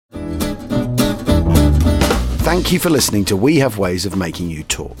Thank you for listening to We Have Ways of Making You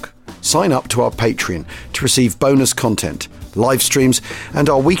Talk. Sign up to our Patreon to receive bonus content, live streams, and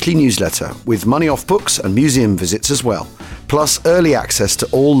our weekly newsletter with money off books and museum visits as well, plus early access to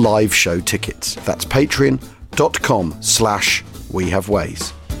all live show tickets. That's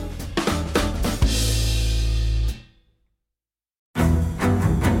patreon.com/wehaveways.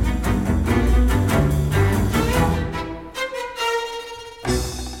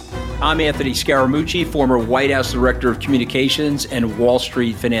 I'm Anthony Scaramucci, former White House Director of Communications and Wall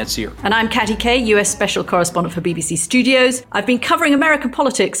Street financier. And I'm Katty Kay, US Special Correspondent for BBC Studios. I've been covering American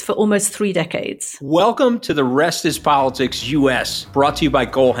politics for almost 3 decades. Welcome to The Rest is Politics US, brought to you by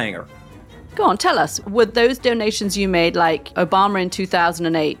Goalhanger. Go on, tell us, were those donations you made, like Obama in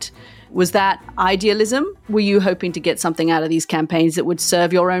 2008, was that idealism? Were you hoping to get something out of these campaigns that would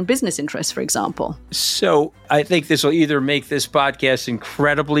serve your own business interests, for example? So I think this will either make this podcast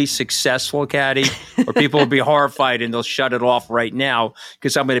incredibly successful, Katty, or people will be horrified and they'll shut it off right now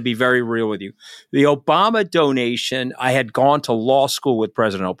because I'm going to be very real with you. The Obama donation, I had gone to law school with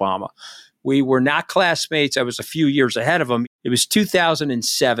President Obama. We were not classmates. I was a few years ahead of him. It was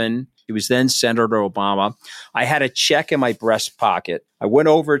 2007. He was then Senator Obama. I had a check in my breast pocket. I went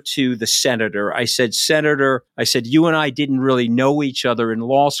over to the senator. I said, Senator, you and I didn't really know each other in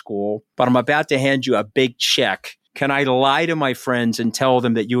law school, but I'm about to hand you a big check. Can I lie to my friends and tell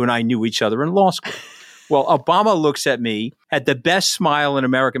them that you and I knew each other in law school? Well, Obama looks at me, had the best smile in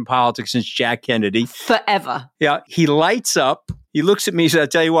American politics since Jack Kennedy. Forever. Yeah, he lights up. He looks at me and says, I'll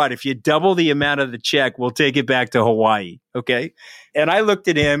tell you what, if you double the amount of the check, we'll take it back to Hawaii. Okay. And I looked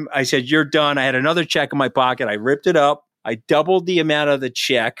at him. I said, you're done. I had another check in my pocket. I ripped it up. I doubled the amount of the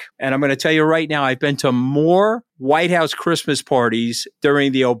check. And I'm going to tell you right now, I've been to more White House Christmas parties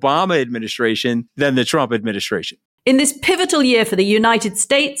during the Obama administration than the Trump administration. In this pivotal year for the United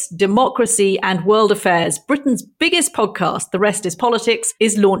States, democracy, and world affairs, Britain's biggest podcast, The Rest is Politics,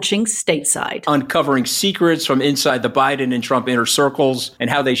 is launching stateside. Uncovering secrets from inside the Biden and Trump inner circles and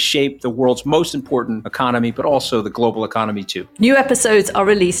how they shape the world's most important economy, but also the global economy too. New episodes are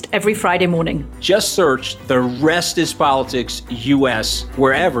released every Friday morning. Just search The Rest is Politics US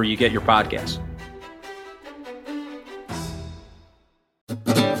wherever you get your podcasts.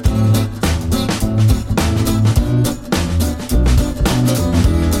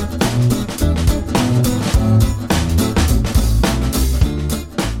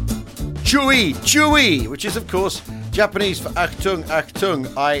 Chui, which is, of course, Japanese for Achtung,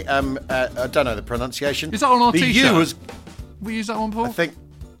 Achtung. I don't know the pronunciation. Is that on our the t-shirt? U has, we use that one, Paul? I think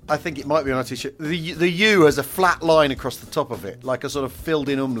it might be on our t-shirt. The U has a flat line across the top of it, like a sort of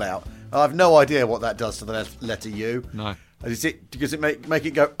filled-in umlaut. I have no idea what that does to the letter U. No. Does it make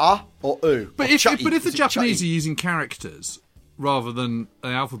it go ah or oo? But if the Japanese are using characters rather than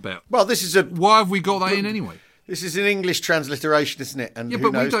an alphabet, well, this is why have we got that in anyway? This is an English transliteration, isn't it? And yeah,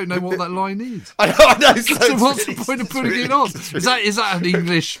 but we don't know what that line is. I know. So what's the point of putting it on? Is that an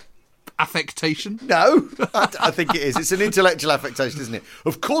English affectation? No, I think it is. It's an intellectual affectation, isn't it?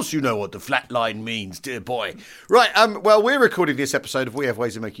 Of course you know what the flat line means, dear boy. Right, well, we're recording this episode of We Have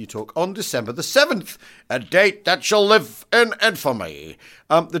Ways of Making You Talk on December the 7th, a date that shall live in infamy.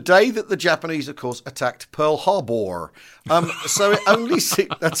 The day that the Japanese, of course, attacked Pearl Harbor. So it only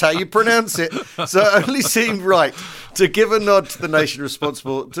seemed, that's how you pronounce it, so it only seemed right to give a nod to the nation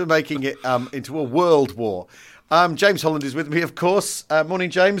responsible to making it into a world war. James Holland is with me, of course. Morning,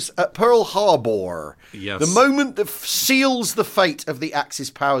 James. Pearl Harbor. Yes. The moment that seals the fate of the Axis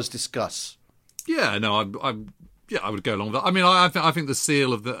powers discuss. Yeah, no, I would go along with that. I mean, I think the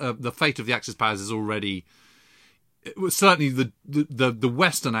seal of the fate of the Axis powers is already. Certainly, the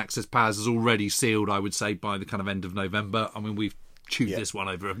Western Axis powers is already sealed. I would say by the kind of end of November. I mean, we've chewed this one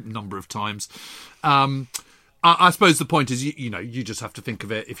over a number of times. I suppose the point is, you just have to think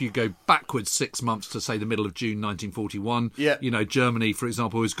of it. If you go backwards 6 months to, say, the middle of June 1941, Germany, for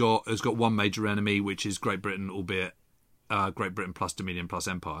example, has got one major enemy, which is Great Britain, albeit Great Britain plus Dominion plus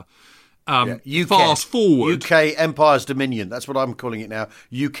Empire. UK. Fast forward, UK Empire's Dominion. That's what I'm calling it now.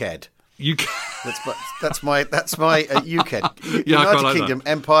 UKED. That's my UKED. United Kingdom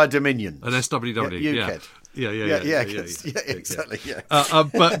Empire Dominion. An SWW. Yeah, UKED. Yeah, exactly. Yeah.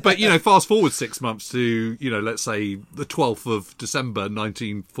 But fast forward 6 months to let's say the 12th of December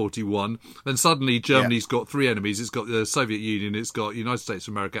 1941, then suddenly Germany's got three enemies. It's got the Soviet Union, it's got United States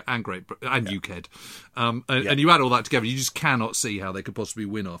of America, and Great Britain, and UKED. And you add all that together, you just cannot see how they could possibly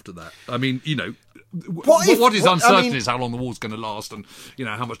win after that. I mean, what is uncertain is how long the war's going to last, and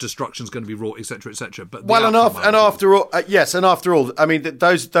how much destruction is going to be wrought, etc., etc. But after all, I mean,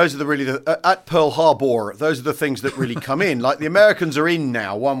 those are the really at Pearl Harbor. Those are the things that really come in. Like the Americans are in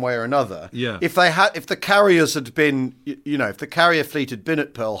now, one way or another. Yeah. If the carriers had been, if the carrier fleet had been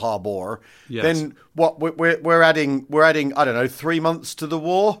at Pearl Harbor, then what we're adding, I don't know, 3 months to the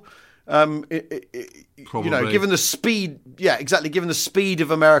war. Given the speed, given the speed of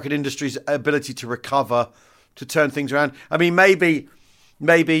American industry's ability to recover, to turn things around. I mean, maybe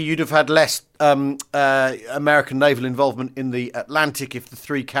you'd have had less American naval involvement in the Atlantic if the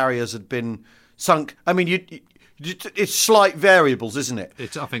 3 carriers had been sunk. I mean, it's slight variables, isn't it?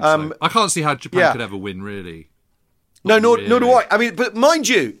 I think so. I can't see how Japan could ever win, really. Nor do I. I mean, but mind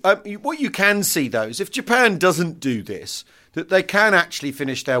you, what you can see, though, is if Japan doesn't do this, that they can actually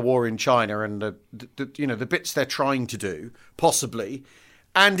finish their war in China and the bits they're trying to do, possibly.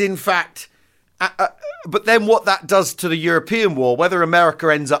 And in fact, but then what that does to the European war, whether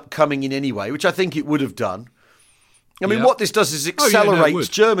America ends up coming in anyway, which I think it would have done. I mean, what this does is accelerates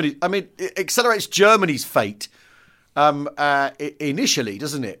Germany. I mean, it accelerates Germany's fate initially,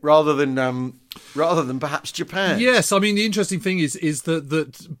 doesn't it? Rather than perhaps Japan. Yes, I mean the interesting thing is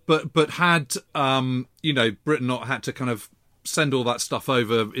that had Britain not had to kind of send all that stuff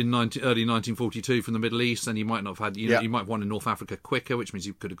over in early 1942 from the Middle East, and you might not have had you might have won in North Africa quicker, which means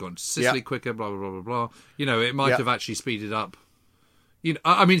you could have gone to Sicily quicker. Blah blah blah blah blah. It might have actually speeded up.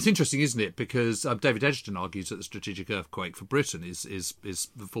 I mean, it's interesting, isn't it? Because David Edgerton argues that the strategic earthquake for Britain is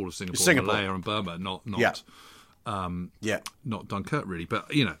the fall of Singapore, Malaya, and Burma, not Dunkirk, really.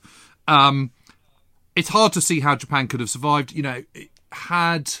 But it's hard to see how Japan could have survived.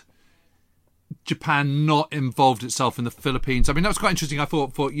 Had Japan not involved itself in the Philippines. I mean, that was quite interesting. I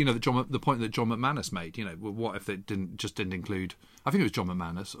thought the point that John McManus made. What if it didn't include? I think it was John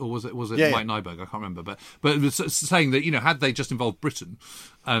McManus, or was it Mike Nyberg? I can't remember. But it was saying that had they just involved Britain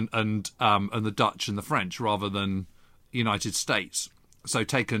and the Dutch and the French rather than United States, so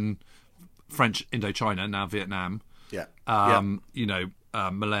taken French Indochina, now Vietnam,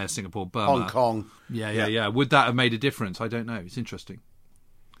 Malaya, Singapore, Burma, Hong Kong, would that have made a difference? I don't know. It's interesting.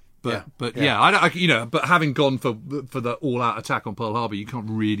 But having gone for the all-out attack on Pearl Harbor, you can't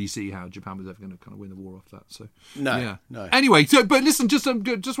really see how Japan was ever going to kind of win the war off that. So no. Anyway, but listen, just want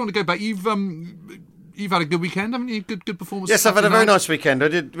to go back. You've had a good weekend, haven't you? Good performance. Yes, I've had a very nice weekend.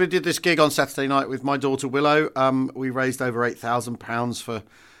 We did this gig on Saturday night with my daughter Willow. We raised over £8,000 for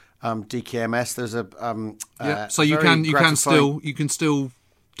DKMS. There's so you can still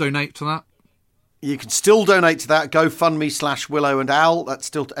donate to that. You can still donate to that. GoFundMe/Willow and Al. That's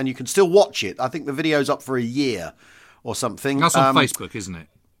still, and you can still watch it. I think the video's up for a year or something. That's on Facebook, isn't it?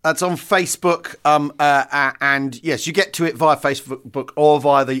 That's on Facebook. And yes, you get to it via Facebook or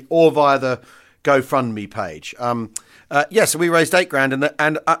via the GoFundMe page. So we raised £8,000,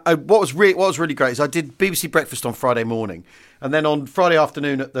 and what was really great is I did BBC Breakfast on Friday morning, and then on Friday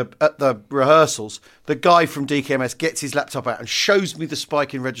afternoon at the rehearsals, the guy from DKMS gets his laptop out and shows me the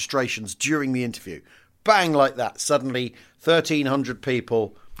spike in registrations during the interview. Bang, like that. Suddenly, 1,300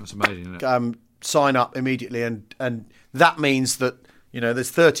 people. That's amazing, isn't it? Sign up immediately, and that means that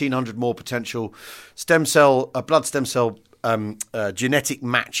there's 1,300 more potential blood stem cell genetic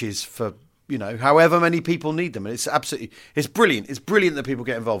matches for. However many people need them, and it's brilliant. It's brilliant that people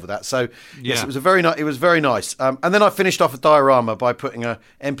get involved with that. So yes, it was very nice. And then I finished off a diorama by putting a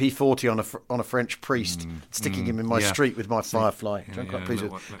MP40 on a French priest, sticking him in my street with my firefly. Which I'm quite pleased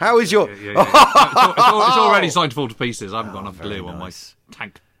with. How is your? It's already starting to fall to pieces. I haven't got enough glue on my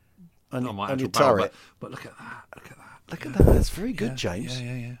tank, on my actual barrel. But look at that! Look at that! That's very good, James.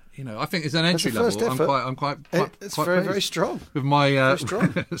 Yeah. I think it's an entry level. I'm quite it's quite very, very strong. With my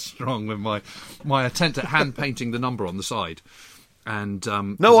strong with my attempt at hand painting the number on the side. And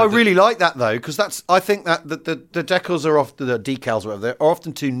I really like that though, because I think that the decals are often the decals or whatever, they're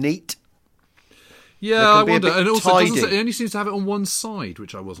often too neat. Yeah, I wonder. And also, it only seems to have it on one side,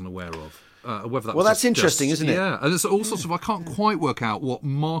 which I wasn't aware of. Whether that that's interesting, isn't it? Yeah, and there's all sorts of. I can't quite work out what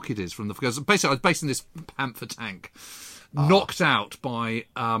mark it is from because basically I was basing this Panther tank. Knocked out by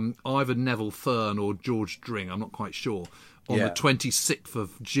either Neville Fern or George Dring, I'm not quite sure, on the 26th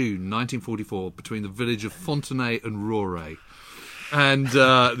of June 1944 between the village of Fontenay and Roré. And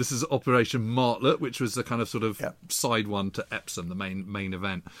this is Operation Martlet, which was the kind of sort of side one to Epsom, the main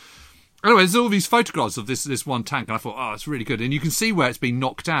event. Anyway, there's all these photographs of this one tank, and I thought, it's really good. And you can see where it's been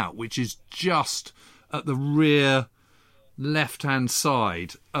knocked out, which is just at the rear left-hand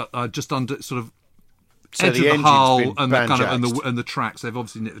side, just under sort of So edge the of the engine's hull been and the kind of banjaxed. and the tracks. They've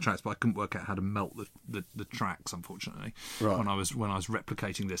obviously nicked the tracks, but I couldn't work out how to melt the tracks, unfortunately, when I was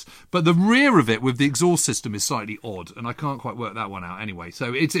replicating this. But the rear of it with the exhaust system is slightly odd, and I can't quite work that one out anyway.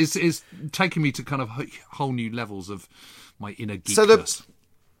 So it's taking me to kind of whole new levels of my inner geekness.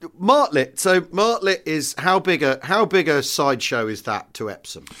 Martlet is how big a sideshow is that to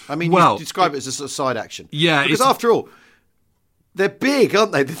Epsom? I mean, you describe it as a sort of side action. Yeah, because after all, they're big,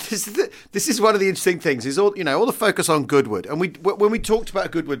 aren't they? This is one of the interesting things. Is all the focus on Goodwood, and when we talked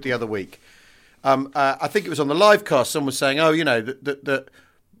about Goodwood the other week, I think it was on the live cast. Someone was saying, that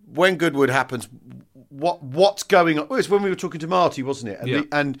when Goodwood happens, what's going on? Well, it was when we were talking to Marty, wasn't it?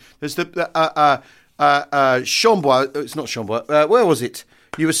 And there's the Chambois. It's not Chambois. Where was it?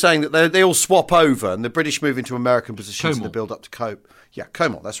 You were saying that they all swap over, and the British move into American positions in the build up to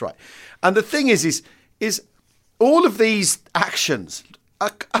Comont. That's right. And the thing is all of these actions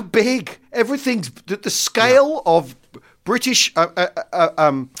are big. Everything's the scale of British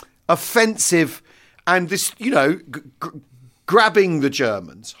offensive, and this, grabbing the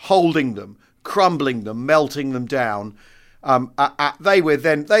Germans, holding them, crumbling them, melting them down. They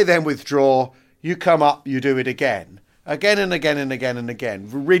then withdraw. You come up, you do it again and again and again and again,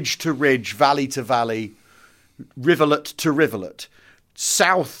 ridge to ridge, valley to valley, rivulet to rivulet,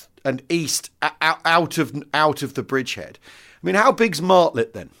 south and east, out of the bridgehead. I mean, how big's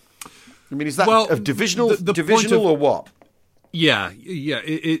Martlet then? I mean, is that divisional or what? Yeah.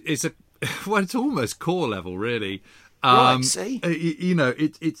 It's it's almost core level, really. Right. See,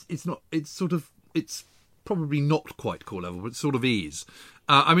 it's not. It's probably not quite core level, but it sort of is.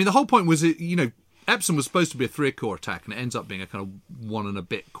 I mean, the whole point was Epsom was supposed to be a 3-core attack, and it ends up being a kind of 1 and a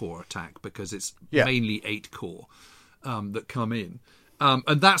bit core attack because it's mainly 8 core that come in.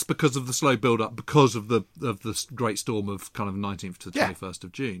 And that's because of the slow build-up, because of the Great Storm of kind of 19th to the 21st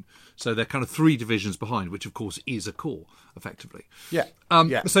of June. So they're kind of 3 divisions behind, which of course is a core, effectively. So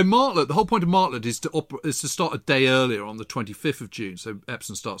Martlet, the whole point of Martlet is to start a day earlier on the 25th of June. So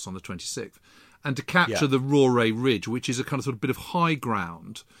Epsom starts on the 26th, and to capture the Rauray Ridge, which is a kind of sort of bit of high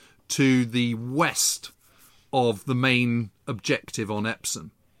ground to the west of the main objective on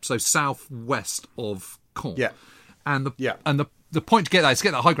Epsom. So southwest of Caen. And the point to get that is to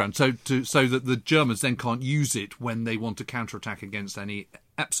get that high ground so that the Germans then can't use it when they want to counterattack against any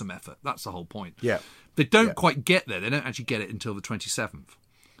Epsom effort. That's the whole point. They don't quite get there. They don't actually get it until the 27th.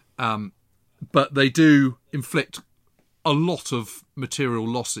 But they do inflict a lot of material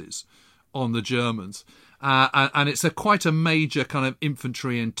losses on the Germans. And it's quite a major kind of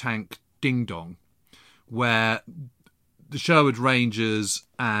infantry and tank ding-dong where the Sherwood Rangers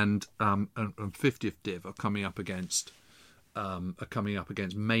and 50th Div are coming up against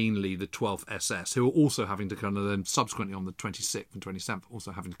mainly the 12th SS, who are also having to kind of then subsequently on the 26th and 27th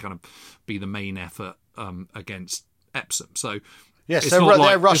also having to kind of be the main effort against Epsom. So yes, it's not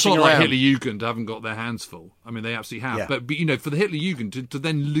they're rushing like around. Hitlerjugend haven't got their hands full. I mean, they absolutely have. But for the Hitlerjugend to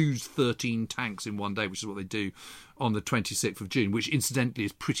then lose 13 tanks in one day, which is what they do on the 26th of June, which incidentally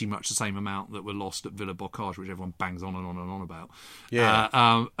is pretty much the same amount that were lost at Villa Bocage, which everyone bangs on and on and on about.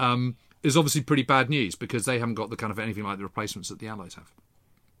 Is obviously pretty bad news because they haven't got the kind of anything like the replacements that the Allies have.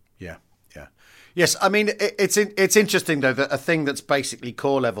 Yes, I mean it's interesting though that a thing that's basically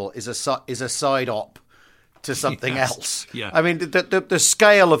core level is a side op to something else. I mean the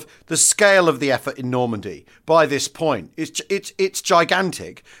scale of the effort in Normandy by this point it's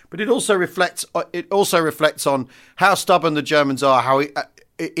gigantic, but it also reflects on how stubborn the Germans are, how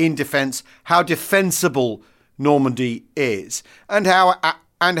in defence, how defensible Normandy is, and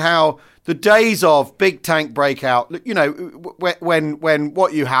how the days of big tank breakout, when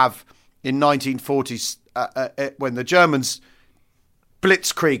what you have in 1940s, when the Germans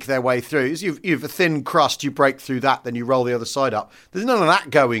blitzkrieg their way through, is you have a thin crust, you break through that, then you roll the other side up. There's none of that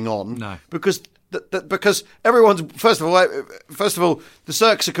going on. No. Because everyone's first of all the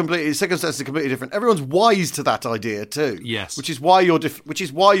circumstances are completely different. Everyone's wise to that idea too. Yes, which is why you're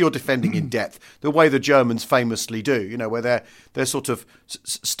defending in depth the way the Germans famously do. Where they're sort of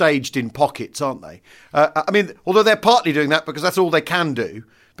staged in pockets, aren't they? I mean, although they're partly doing that because that's all they can do.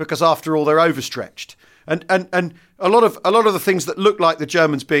 Because after all, they're overstretched, and a lot of the things that look like the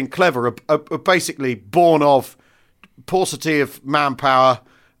Germans being clever are basically born of paucity of manpower.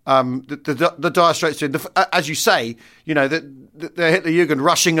 The dire straits, as you say, the Hitlerjugend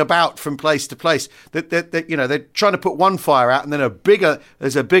rushing about from place to place. They're trying to put one fire out, and then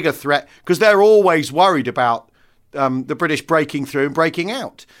there's a bigger threat because they're always worried about the British breaking through and breaking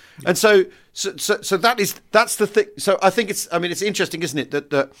out. And so that's the thing. So I think it's interesting, isn't it?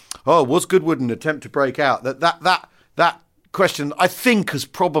 That was Goodwood an attempt to break out? That question I think has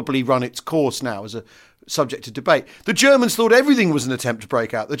probably run its course now as subject to debate. The Germans thought everything was an attempt to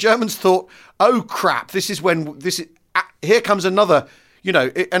break out. The Germans thought, oh crap, here comes another,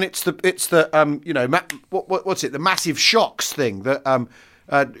 and it's the what's it? The massive shocks thing, the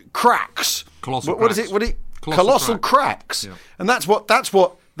cracks. Colossal What cracks. is it? Colossal cracks. Yeah. And that's what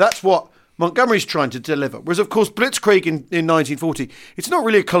Montgomery's trying to deliver. Whereas, of course, Blitzkrieg in 1940, it's not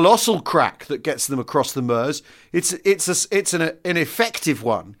really a colossal crack that gets them across the Meuse. It's an effective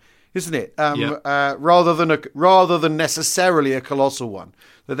one, isn't it? Rather than necessarily a colossal one.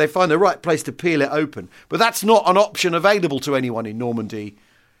 That they find the right place to peel it open. But that's not an option available to anyone in Normandy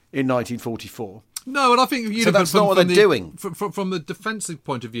in 1944. No, and I think So that's not what they're doing. From the defensive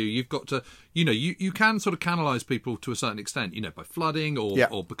point of view, you've got to, you can sort of canalise people to a certain extent, by flooding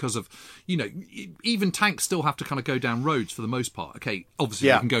or because of, even tanks still have to kind of go down roads for the most part. Okay, obviously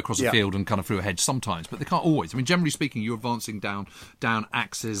you can go across a field and kind of through a hedge sometimes, but they can't always. I mean, generally speaking, you're advancing down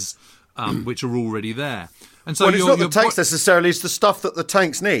axes which are already there. And so it's not the tanks necessarily; it's the stuff that the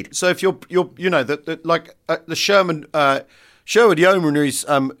tanks need. So if you're the Sherwood Yeomanry's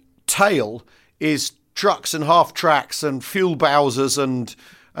tail is trucks and half tracks and fuel bowsers and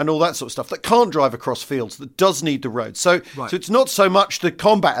all that sort of stuff that can't drive across fields, that does need the roads. So it's not so much the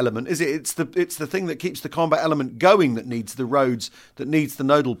combat element, is it? It's the thing that keeps the combat element going that needs the roads, that needs the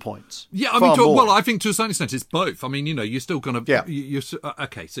nodal points. Yeah, I mean, I think to a certain extent it's both. I mean, you're still going to. Yeah.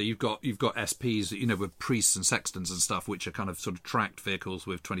 Okay, so you've got SPs, with priests and sextons and stuff, which are kind of sort of tracked vehicles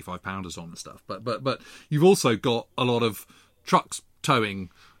with 25-pounders on and stuff. But you've also got a lot of trucks towing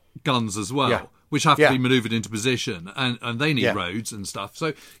guns as well, which have to be manoeuvred into position, and they need roads and stuff.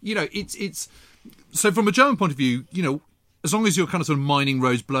 So it's so from a German point of view, as long as you're kind of sort of mining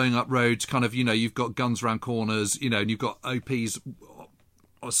roads, blowing up roads, kind of you've got guns around corners, and you've got OPs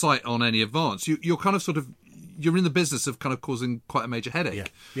on sight on any advance, you're kind of sort of you're in the business of kind of causing quite a major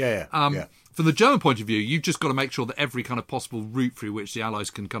headache. From the German point of view, you've just got to make sure that every kind of possible route through which the Allies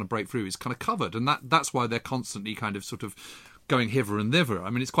can kind of break through is kind of covered, and that's why they're constantly kind of sort of going hither and thither. I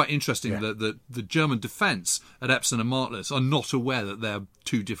mean, it's quite interesting that the German defence at Epsom and Martless are not aware that they're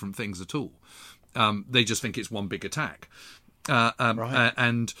two different things at all. They just think it's one big attack.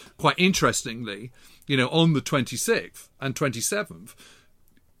 And quite interestingly, on the 26th and 27th,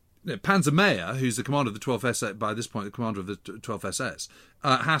 Panzermeyer, who's the commander of the 12th SS, by this point the commander of the 12th SS,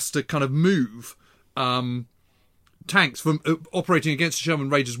 has to kind of move tanks from operating against German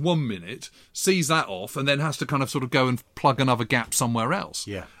raiders 1 minute, sees that off, and then has to kind of sort of go and plug another gap somewhere else.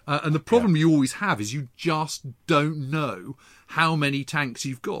 And the problem you always have is you just don't know how many tanks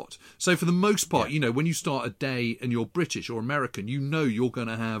you've got. So for the most part, when you start a day and you're British or American, you're going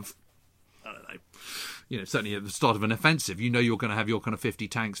to have, I don't know, certainly at the start of an offensive, you're going to have your kind of 50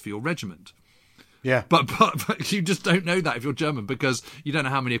 tanks for your regiment. But you just don't know that if you're German, because you don't know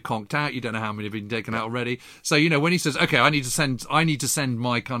how many have conked out, you don't know how many have been taken out already. So when he says, okay, I need to send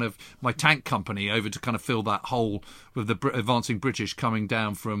my tank company over to kind of fill that hole with the advancing British coming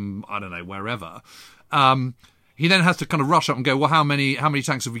down from I don't know wherever, he then has to kind of rush up and go, well, how many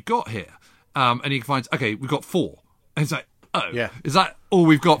tanks have we got here? And he finds, okay, we've got 4. And it's like, is that all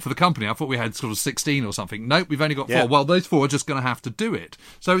we've got for the company? I thought we had sort of 16 or something. Nope, we've only got 4. Well, those 4 are just going to have to do it.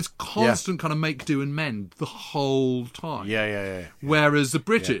 So it's constant kind of make, do and mend the whole time. Whereas the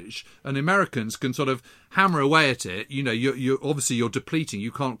British and the Americans can sort of hammer away at it. You're obviously you're depleting.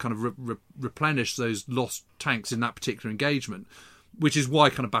 You can't kind of replenish those lost tanks in that particular engagement, which is why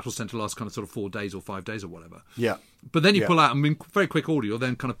kind of battles tend to last kind of sort of 4 days or 5 days or whatever. But then you pull out, and in very quick order, you'll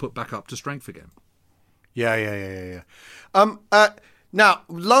then kind of put back up to strength again. Now,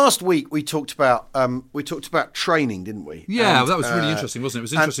 last week we talked about training, didn't we? Yeah, that was really interesting, wasn't it? It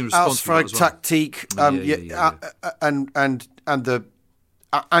was interesting response to that as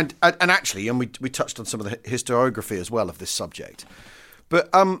well. And actually, we touched on some of the historiography as well of this subject. But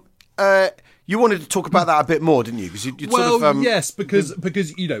you wanted to talk about that a bit more, didn't you? Because yes, because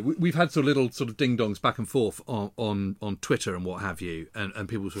we've had sort of little sort of ding dongs back and forth on Twitter and what have you, and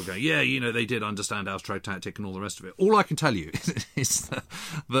people sort of going, they did understand Auerstrahl tactic and all the rest of it. All I can tell you is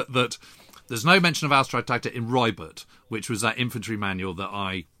that there's no mention of Auerstrahl tactic in Reibert, which was that infantry manual that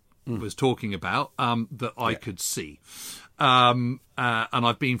I was talking about, that I could see, and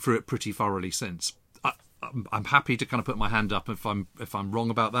I've been through it pretty thoroughly since. I'm happy to kind of put my hand up if I'm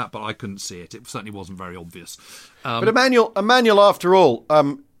wrong about that, but I couldn't see it. It certainly wasn't very obvious. But a manual after all.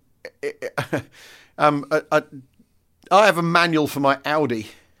 I have a manual for my Audi,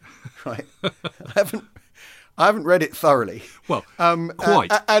 right? I haven't read it thoroughly. Well,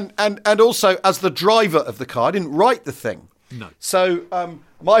 quite. And also, as the driver of the car, I didn't write the thing. No. So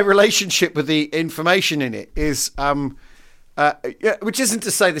my relationship with the information in it is Yeah, which isn't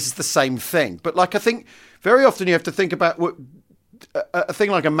to say this is the same thing, but like I think very often you have to think about what a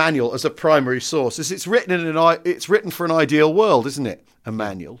thing like a manual as a primary source is. It's written for an ideal world, isn't it? A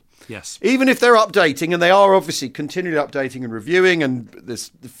manual. Yes. Even if they're updating, and they are obviously continually updating and reviewing, and there's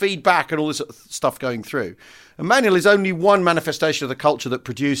the feedback and all this sort of stuff going through, a manual is only one manifestation of the culture that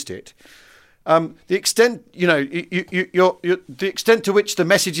produced it. The extent, the extent to which the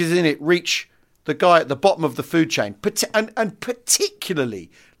messages in it reach the guy at the bottom of the food chain, and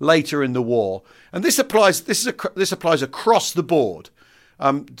particularly later in the war, and this applies across the board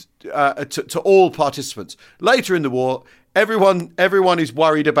to all participants. Later in the war, everyone is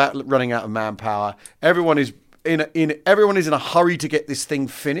worried about running out of manpower. Everyone is in a hurry to get this thing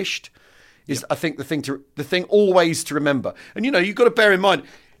finished. I think the thing always to remember. And you've got to bear in mind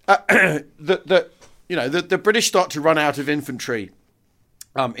that the British start to run out of infantry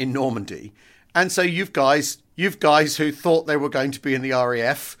in Normandy. And so you've guys who thought they were going to be in the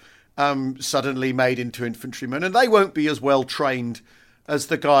RAF suddenly made into infantrymen, and they won't be as well trained as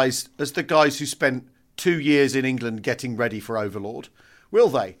the guys who spent 2 years in England getting ready for Overlord, will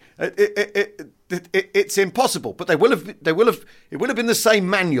they? It's impossible, but it will have been the same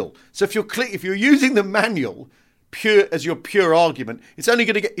manual. So if you're using the manual as your pure argument, it's only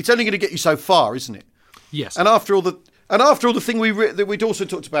going to get you so far, isn't it? Yes. And after all the thing that we'd also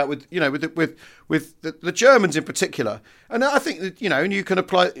talked about with the Germans in particular, and I think that and you can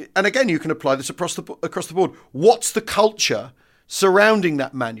apply this across the board. What's the culture surrounding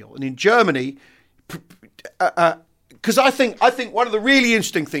that manual? And in Germany, because I think one of the really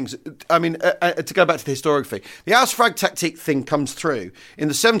interesting things, to go back to the historiography, the Ausfragtaktik thing comes through in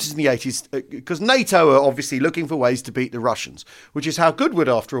the 70s and the 80s because NATO are obviously looking for ways to beat the Russians, which is how Goodwood,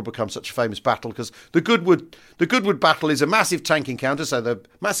 after all, becomes such a famous battle, because the Goodwood battle is a massive tank encounter. So the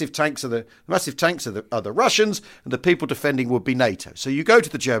massive tanks are the Russians, and the people defending would be NATO. So you go to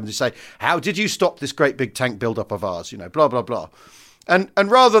the Germans and say, "How did you stop this great big tank build-up of ours?" Blah blah blah, and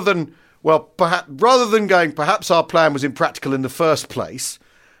rather than going, perhaps our plan was impractical in the first place.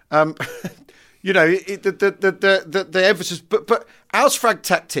 The emphasis, but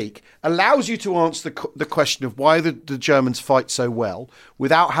Ausfragtaktik allows you to answer the question of why the Germans fight so well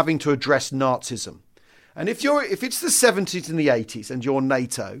without having to address Nazism. And if it's the 70s and the 80s and you're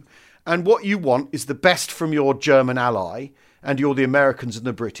NATO, and what you want is the best from your German ally, and you're the Americans and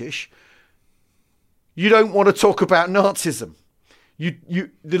the British, you don't want to talk about Nazism.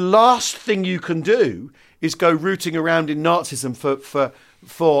 The last thing you can do is go rooting around in Nazism for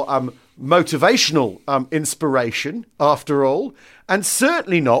motivational inspiration, after all, and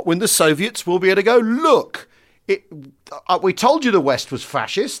certainly not when the Soviets will be able to go, look, we told you the West was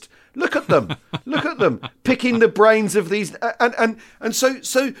fascist. Look at them. Look at them picking the brains of these. And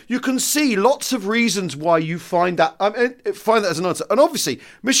so you can see lots of reasons why you find that as an answer. And obviously,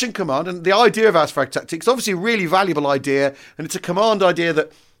 Mission Command and the idea of Ausfragtaktik is obviously a really valuable idea. And it's a command idea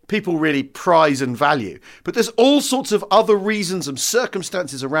that people really prize and value. But there's all sorts of other reasons and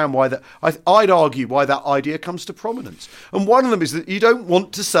circumstances around why that I'd argue why that idea comes to prominence. And one of them is that you don't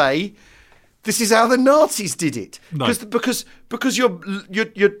want to say, this is how the Nazis did it, because you're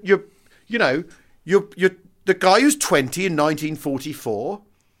the guy who's 20 in 1944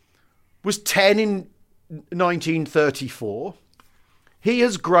 was 10 in 1934. He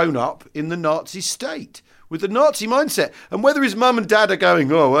has grown up in the Nazi state with the Nazi mindset, and whether his mum and dad are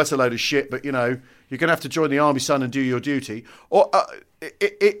going, "Oh, that's a load of shit," but you're going to have to join the army, son, and do your duty, or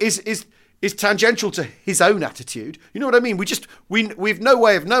is tangential to his own attitude. You know what I mean? We've no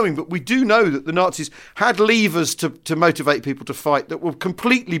way of knowing, but we do know that the Nazis had levers to motivate people to fight that were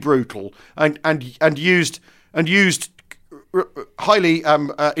completely brutal and used highly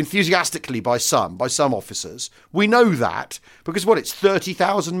enthusiastically by some officers. We know that because it's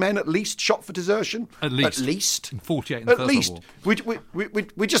 30,000 men at least shot for desertion. At least 48 in the First World War.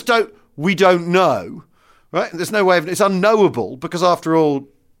 We just don't know, right? There's no way of, it's unknowable because after all,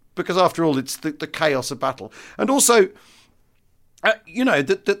 it's the chaos of battle. And also,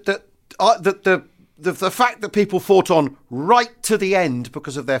 the fact that people fought on right to the end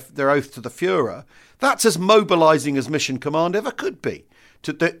because of their oath to the Führer, that's as mobilising as Mission Command ever could be.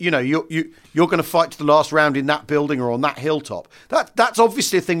 You're going to fight to the last round in that building or on that hilltop. That's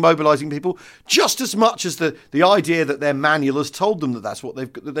obviously a thing mobilising people just as much as the idea that their manual has told them that's what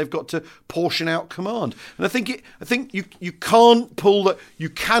they've got to portion out command. And I think you can't pull that. You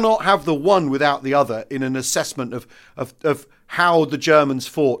cannot have the one without the other in an assessment of how the Germans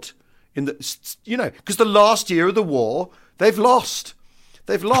fought in because the last year of the war they've lost.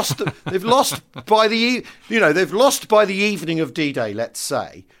 They've lost. They've lost by the they've lost by the evening of D-Day, let's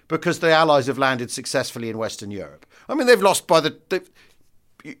say, because the Allies have landed successfully in Western Europe. I mean, they've lost by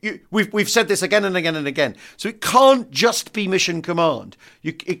we've said this again and again and again. So it can't just be mission command.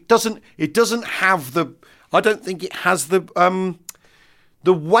 It doesn't have the. I don't think it has the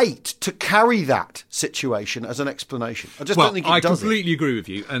weight to carry that situation as an explanation. I just don't think it does. I completely agree with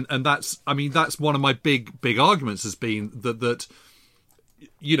you, and that's one of my big arguments has been that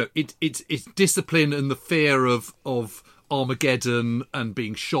it's discipline and the fear of Armageddon and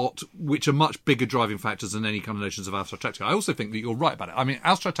being shot, which are much bigger driving factors than any kind of notions of Austrotaktik. I also think that you're right about it. I mean,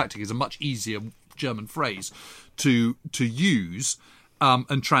 Austrotaktik is a much easier German phrase to use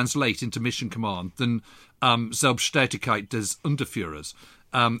and translate into mission command than Selbstständigkeit des Unterführers,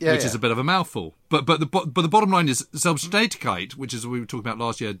 which is a bit of a mouthful. But the bottom line is Selbstständigkeit, which is what we were talking about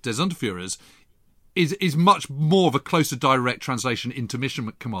last year, des Unterführers, is much more of a closer direct translation into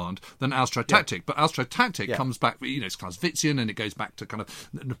mission command than Austrotaktik. Yeah. But Austrotaktik comes back, it's Clausewitzian, and it goes back to kind of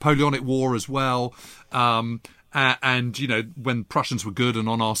Napoleonic War as well. And when Prussians were good and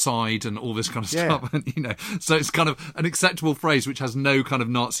on our side and all this kind of stuff, and, so it's kind of an acceptable phrase which has no kind of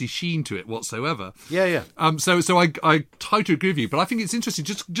Nazi sheen to it whatsoever. So I totally agree with you, but I think it's interesting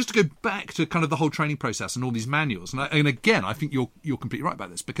just to go back to kind of the whole training process and all these manuals. And again, I think you're completely right about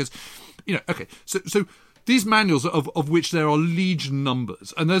this because, so these manuals, of which there are legion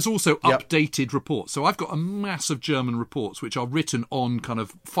numbers, and there's also updated reports. So I've got a mass of German reports which are written on kind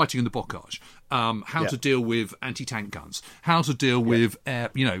of fighting in the bocage, how to deal with anti-tank guns, how to deal with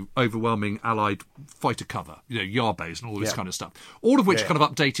overwhelming Allied fighter cover, Yarbase and all this kind of stuff. All of which are kind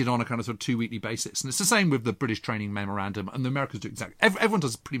of updated on a kind of sort of 2-weekly basis. And it's the same with the British training memorandum, and the Americans do exactly. Everyone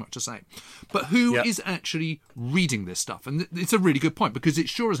does pretty much the same. But who is actually reading this stuff? And it's a really good point, because it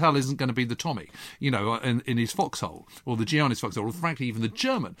sure as hell isn't going to be the Tommy, in his foxhole, or the G on his foxhole, or frankly even the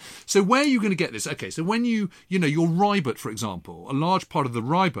German. So where are you going to get this? Okay, so when your Reibert, for example, a large part of the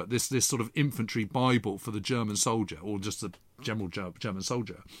Reibert, this sort of infantry Bible for the German soldier, or just the general German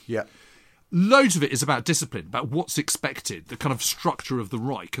soldier. Yeah. Loads of it is about discipline, about what's expected, the kind of structure of the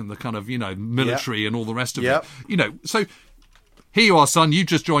Reich and the kind of, military and all the rest of it. So here you are, son, you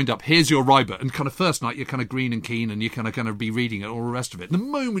just joined up, here's your Reibert, and kind of first night you're kind of green and keen and you're kind of be reading it, all the rest of it. The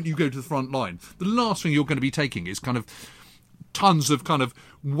moment you go to the front line, the last thing you're going to be taking is kind of tons of kind of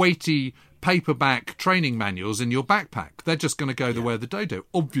weighty paperback training manuals in your backpack. They're just going to go the way of the dodo,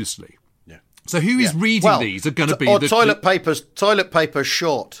 obviously. So who is reading these are going to be... Or toilet paper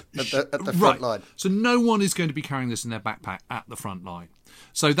short at the front line. So no one is going to be carrying this in their backpack at the front line.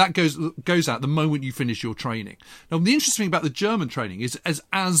 So that goes out the moment you finish your training. Now, the interesting thing about the German training is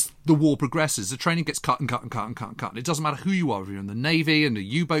as the war progresses, the training gets cut and cut and cut and cut and cut. And it doesn't matter who you are, whether you're in the Navy and the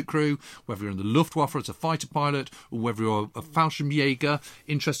U-boat crew, whether you're in the Luftwaffe as a fighter pilot, or whether you're a Fallschirmjäger.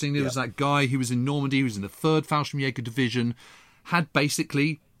 Interestingly, there was that guy who was in Normandy, who was in the 3rd Fallschirmjäger Division, had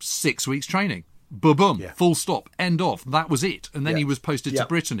basically 6 weeks training. Boom, full stop, end of. That was it. And then he was posted to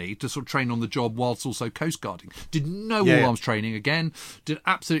Brittany to sort of train on the job whilst also coastguarding. Did no all-arms training again. Did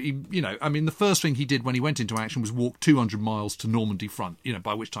absolutely, the first thing he did when he went into action was walk 200 miles to Normandy front,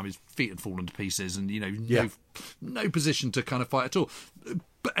 by which time his feet had fallen to pieces and, no position to kind of fight at all.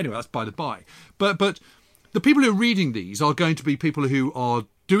 But anyway, that's by the by. But the people who are reading these are going to be people who are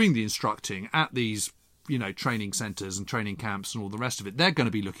doing the instructing at these training centres and training camps and all the rest of it. They're going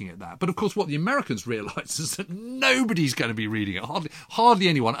to be looking at that. But of course, what the Americans realise is that nobody's going to be reading it. Hardly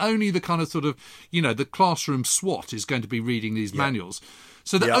anyone. Only the kind of sort of, the classroom SWAT is going to be reading these manuals.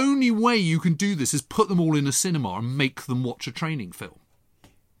 So the only way you can do this is put them all in a cinema and make them watch a training film.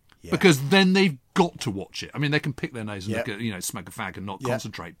 Because then they've got to watch it. I mean, they can pick their nose and look at, smoke a fag and not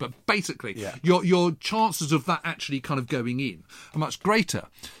concentrate. But basically, your chances of that actually kind of going in are much greater.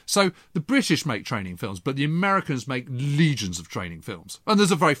 So the British make training films, but the Americans make legions of training films. And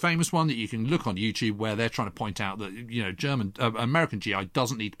there's a very famous one that you can look on YouTube where they're trying to point out that, American GI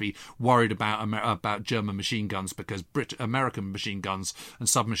doesn't need to be worried about German machine guns because American machine guns and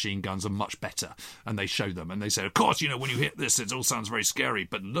submachine guns are much better. And they show them and they say, of course, when you hit this, it all sounds very scary,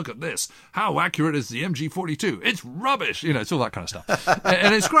 but look at this. How accurate is the MG42? It's rubbish. It's all that kind of stuff.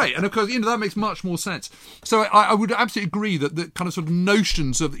 And it's great. And of course, that makes much more sense. So I would absolutely agree that the kind of sort of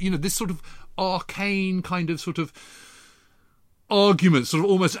notions of, this sort of arcane kind of sort of arguments, sort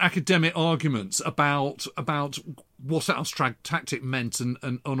of almost academic arguments about what Austrotaktik meant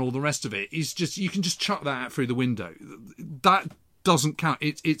and all the rest of it is just, you can just chuck that out through the window. That doesn't count.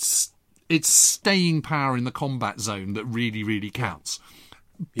 It's staying power in the combat zone that really, really counts.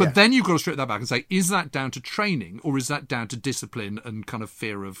 But then you've got to strip that back and say, is that down to training or is that down to discipline and kind of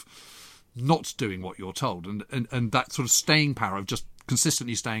fear of not doing what you're told? And that sort of staying power of just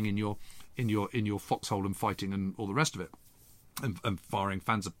consistently staying in your foxhole and fighting and all the rest of it, and firing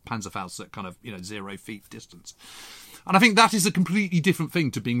Panzerfaust at kind of 0 feet distance. And I think that is a completely different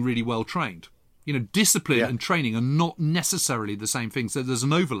thing to being really well trained. Discipline and training are not necessarily the same things. So there's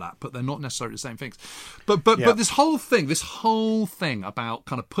an overlap, but they're not necessarily the same things. But this whole thing about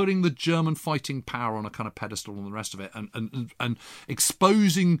kind of putting the German fighting power on a kind of pedestal and the rest of it, and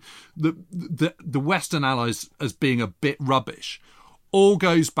exposing the Western Allies as being a bit rubbish, all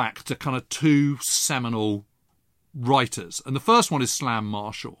goes back to kind of two seminal writers. And the first one is Slam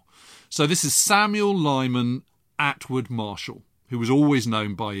Marshall. So this is Samuel Lyman Atwood Marshall, who was always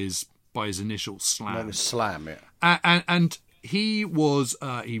known by his initials, Slam. Known as Slam, yeah. And he was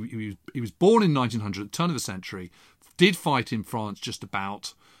he was born in 1900, at the turn of the century. Did fight in France just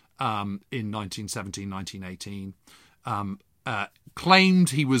about in 1917, 1918.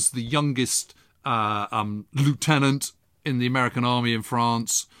 Claimed he was the youngest lieutenant in the American army in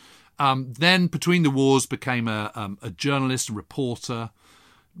France. Then, between the wars, became a journalist, a reporter.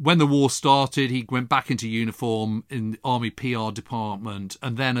 When the war started, he went back into uniform in the Army PR department,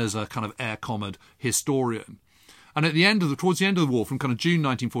 and then as a kind of air commod historian. And towards the end of the war, from kind of June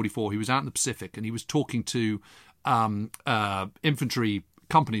 1944, he was out in the Pacific, and he was talking to infantry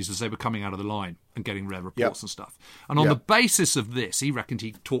companies as they were coming out of the line and getting rare reports and stuff. And on the basis of this, he reckoned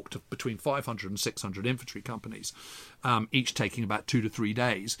he talked to between 500 and 600 infantry companies, each taking about 2 to 3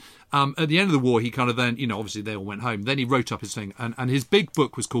 days. At the end of the war, he kind of then, obviously they all went home. Then he wrote up his thing, and his big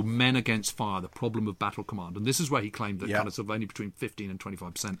book was called Men Against Fire, The Problem of Battle Command. And this is where he claimed that kind of only between 15 and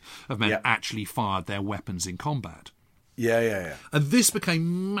 25% of men actually fired their weapons in combat. Yeah. And this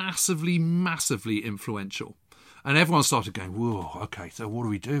became massively, massively influential. And everyone started going, whoa, okay, so what do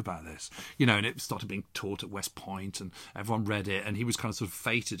we do about this? And it started being taught at West Point, and everyone read it, and he was kind of sort of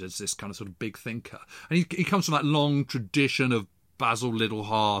fated as this kind of sort of big thinker. And he comes from that long tradition of Basil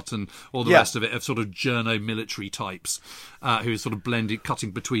Littleheart and all the rest of it, of sort of journo military types who is sort of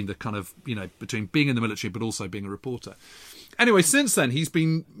cutting between the kind of, between being in the military but also being a reporter. Anyway, since then, he's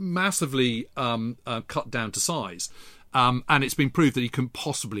been massively cut down to size. And it's been proved that he couldn't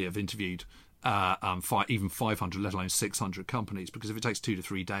possibly have interviewed even 500, let alone 600 companies, because if it takes 2 to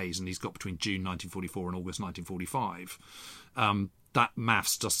 3 days and he's got between June 1944 and August 1945, that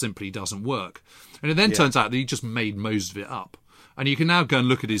maths just simply doesn't work. And it then turns out that he just made most of it up. And you can now go and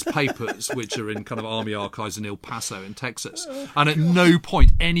look at his papers, which are in kind of army archives in El Paso in Texas. And at no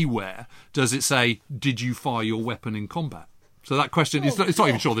point anywhere does it say, did you fire your weapon in combat? So that question, it's not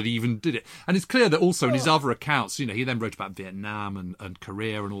even sure that he even did it. And it's clear that also in his other accounts, he then wrote about Vietnam and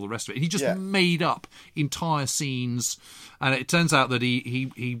Korea and all the rest of it. He just made up entire scenes. And it turns out that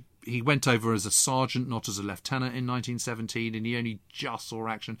he went over as a sergeant, not as a lieutenant in 1917, and he only just saw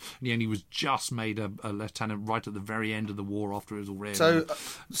action. And he only was just made a lieutenant right at the very end of the war after it was already.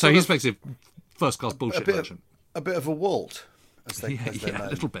 So he's basically first-class bullshit version. A bit of a Walt, as they a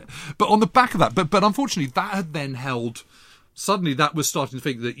little bit. But on the back of that, but unfortunately, that had then held... Suddenly that was starting to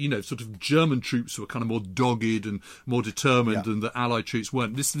think that, sort of German troops were kind of more dogged and more determined and the Allied troops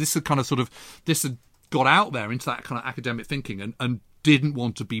weren't. This had kind of this had got out there into that kind of academic thinking and didn't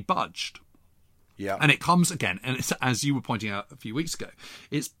want to be budged. Yeah. And it comes again, and it's, as you were pointing out a few weeks ago,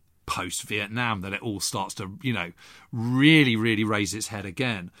 it's post-Vietnam that it all starts to, really, really raise its head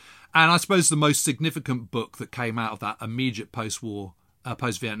again. And I suppose the most significant book that came out of that immediate post-war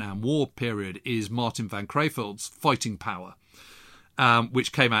post-Vietnam War period is Martin van Creveld's Fighting Power,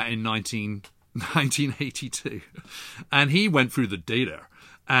 which came out in 1982. And he went through the data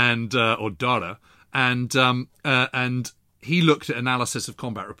and he looked at analysis of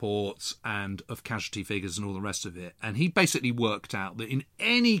combat reports and of casualty figures and all the rest of it. And he basically worked out that in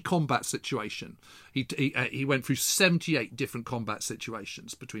any combat situation, he went through 78 different combat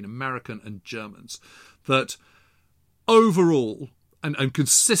situations between American and Germans, that overall and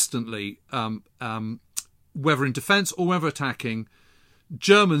consistently, whether in defence or whether attacking,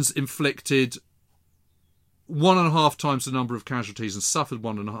 Germans inflicted 1.5 times the number of casualties and suffered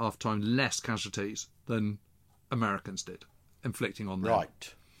 1.5 times less casualties than Americans did, inflicting on them.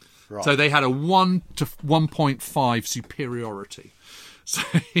 Right. So they had a 1 to 1.5 superiority. So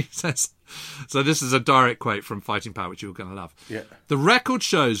he says, so this is a direct quote from Fighting Power, which you're going to love. Yeah. The record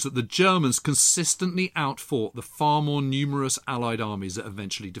shows that the Germans consistently outfought the far more numerous Allied armies that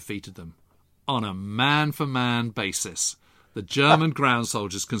eventually defeated them. On a man-for-man basis, the German ground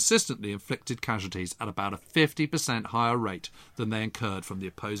soldiers consistently inflicted casualties at about a 50% higher rate than they incurred from the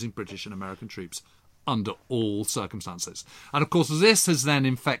opposing British and American troops under all circumstances. And of course, this has then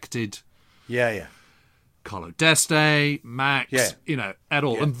infected Carlo d'Este, Max, et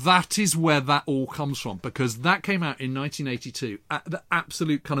al. Yeah. And that is where that all comes from, because that came out in 1982 at the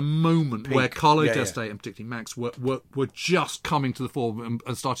absolute kind of moment where Carlo d'Este and particularly Max were just coming to the fore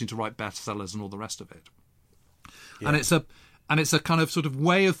and starting to write bestsellers and all the rest of it. Yeah. And it's a kind of sort of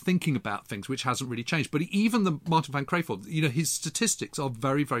way of thinking about things which hasn't really changed. But even the Martin van Creveld, his statistics are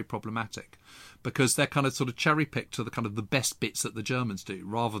very, very problematic, because they're kind of sort of cherry-picked to the kind of the best bits that the Germans do,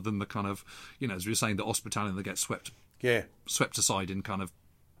 rather than the kind of, as we were saying, the Ostbattalion that gets swept aside in kind of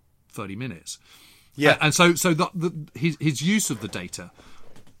 30 minutes. Yeah. And so his use of the data,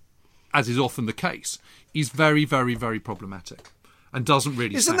 as is often the case, is very, very, very problematic and doesn't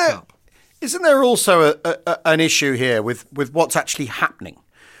really stack up. Isn't there also an issue here with what's actually happening,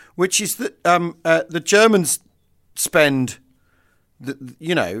 which is that the Germans spend,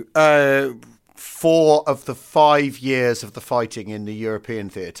 4 of the 5 years of the fighting in the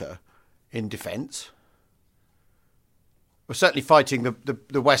European theatre in defence. We're certainly fighting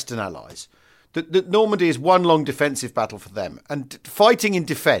the Western Allies. The Normandy is one long defensive battle for them. And fighting in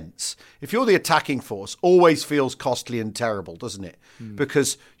defence, if you're the attacking force, always feels costly and terrible, doesn't it?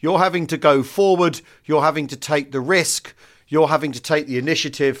 Because you're having to go forward, you're having to take the risk, you're having to take the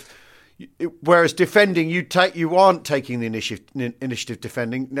initiative. Whereas defending, you aren't taking the initiative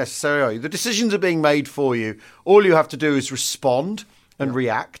defending necessarily. The decisions are being made for you. All you have to do is respond and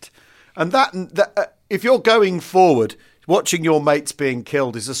react. And that if you're going forward, watching your mates being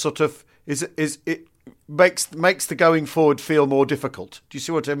killed is a sort of it makes the going forward feel more difficult. Do you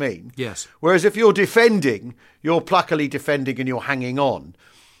see what I mean? Yes. Whereas if you're defending, you're pluckily defending and you're hanging on.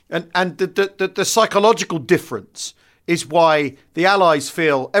 And the psychological difference is why the Allies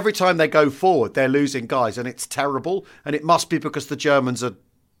feel every time they go forward, they're losing guys, and it's terrible. And it must be because the Germans are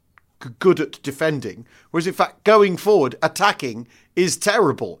good at defending. Whereas, in fact, going forward, attacking is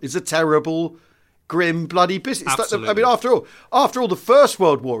terrible. Is a terrible, grim, bloody business. Absolutely. After all, the First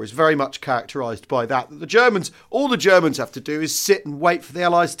World War is very much characterised by that. All the Germans have to do is sit and wait for the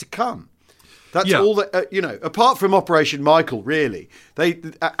Allies to come. That's all that apart from Operation Michael, really.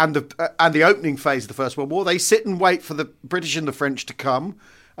 And the opening phase of the First World War, they sit and wait for the British and the French to come,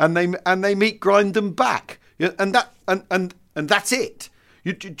 and they meat grind them back. And that's it.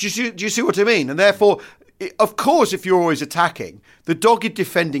 Do you see what I mean? And therefore, of course, if you're always attacking, the dogged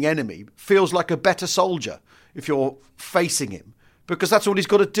defending enemy feels like a better soldier if you're facing him, because that's all he's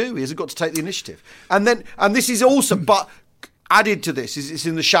got to do. He hasn't got to take the initiative. And this is also, but added to this is it's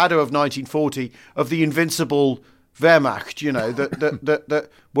in the shadow of 1940 of the invincible Wehrmacht, that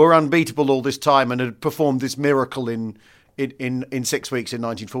were unbeatable all this time and had performed this miracle in 6 weeks in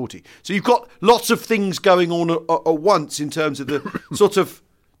 1940. So you've got lots of things going on at once in terms of the sort of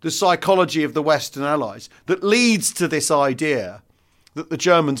the psychology of the Western Allies that leads to this idea that the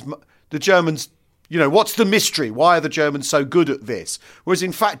Germans, what's the mystery? Why are the Germans so good at this? Whereas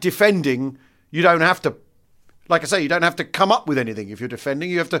in fact, defending, you don't have to. Like I say, you don't have to come up with anything if you're defending.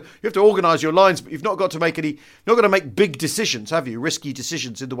 You have to organise your lines, but you've not got to make big decisions, have you? Risky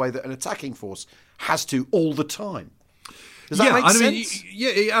decisions in the way that an attacking force has to all the time. Does that make sense?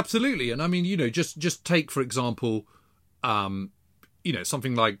 Yeah, absolutely. And I mean, just take, for example,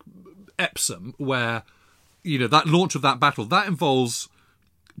 something like Epsom, where, that launch of that battle, that involves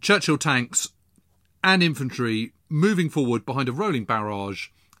Churchill tanks and infantry moving forward behind a rolling barrage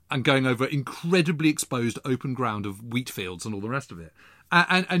and going over incredibly exposed open ground of wheat fields and all the rest of it.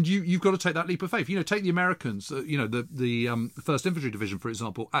 And you've got to take that leap of faith. Take the Americans, the 1st Infantry Division, for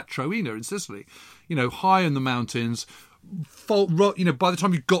example, at Troina in Sicily, high in the mountains. By the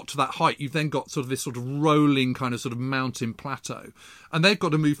time you've got to that height, you've then got sort of this sort of rolling kind of sort of mountain plateau. And they've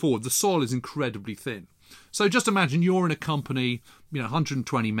got to move forward. The soil is incredibly thin. So just imagine you're in a company,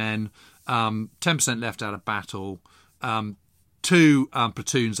 120 men, 10% left out of battle, 2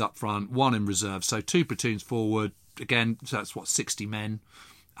 platoons up front, 1 in reserve. So 2 platoons forward. Again, so that's 60 men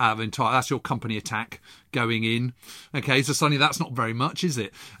out of entire. That's your company attack going in. Okay, so suddenly that's not very much, is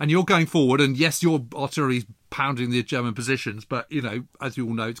it? And you're going forward, and yes, your artillery's pounding the German positions, but as you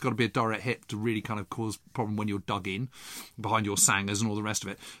all know, it's got to be a direct hit to really kind of cause problem when you're dug in behind your sangers and all the rest of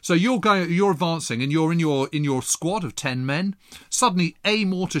it. So you're advancing, and you're in your squad of 10 men. Suddenly, a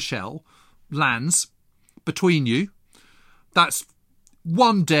mortar shell lands between you. That's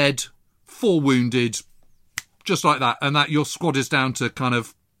 1 dead, 4 wounded, just like that. And that your squad is down to kind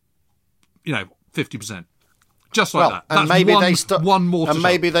of, 50%. Just like that. And that's maybe one mortar shell.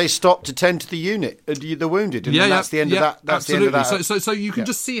 Maybe they stop to tend to the unit, the wounded. And that's the end of that. That's absolutely. The end of that. So you can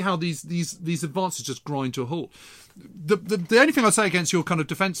just see how these advances just grind to a halt. The only thing I'd say against your kind of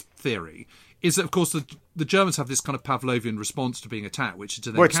defence theory is that, of course, the Germans have this kind of Pavlovian response to being attacked, which is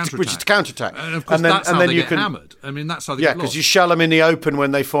to then counterattack. Which is to counterattack. And of course, that's how they get hammered. I mean, that's how they get lost. because you shell them in the open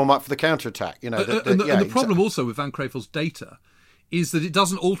when they form up for the counterattack. You know, and the problem also with Van Crevel's data is that it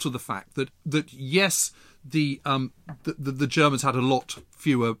doesn't alter the fact that yes, the Germans had a lot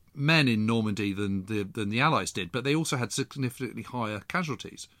fewer men in Normandy than the Allies did, but they also had significantly higher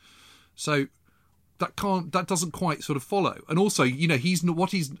casualties. So that doesn't quite sort of follow. And also,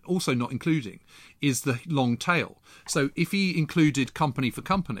 what he's also not including is the long tail. So if he included company for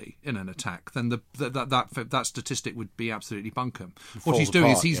company in an attack, then that statistic would be absolutely bunkum. What he's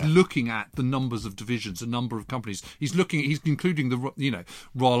doing is he's looking at the numbers of divisions, the number of companies. He's including the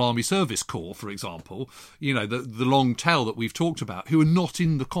Royal Army Service Corps, for example. The long tail that we've talked about, who are not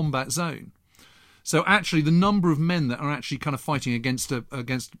in the combat zone. So actually, the number of men that are actually kind of fighting against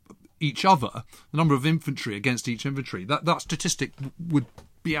each other, the number of infantry against each infantry, that statistic would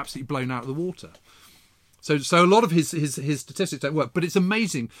be absolutely blown out of the water. So a lot of his statistics don't work. But it's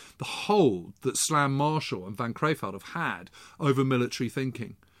amazing the hold that Slam Marshall and Van Creveld have had over military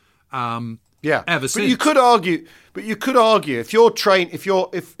thinking. Ever since. But you could argue if you're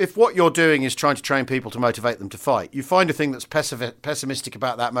if what you're doing is trying to train people to motivate them to fight, you find a thing that's pessimistic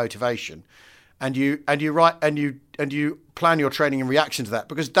about that motivation. And you plan your training in reaction to that,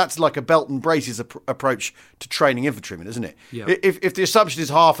 because that's like a belt and braces approach to training infantrymen, isn't it? Yeah. If the assumption is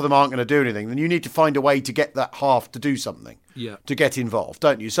half of them aren't going to do anything, then you need to find a way to get that half to do something, to get involved,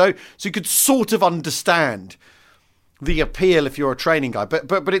 don't you? So you could sort of understand the appeal if you're a training guy,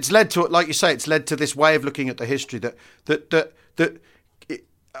 but it's led to, like you say, it's led to this way of looking at the history that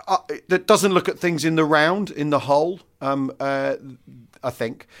doesn't look at things in the round, in the whole. I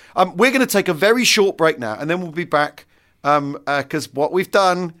think. We're going to take a very short break now, and then we'll be back, because what we've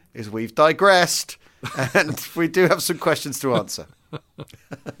done is we've digressed, and we do have some questions to answer.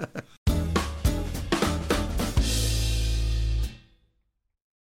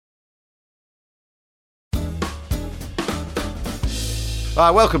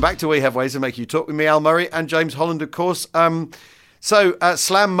 Welcome back to We Have Ways of Making You Talk with me, Al Murray, and James Holland, of course. So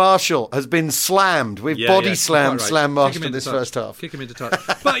Slam Marshall has been slammed. We've body slammed Slam Marshall in this first half. Kick him into touch.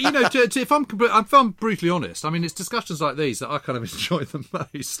 But, if I'm brutally honest, I mean, it's discussions like these that I kind of enjoy the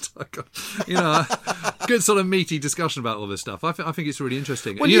most. Good sort of meaty discussion about all this stuff. I think it's really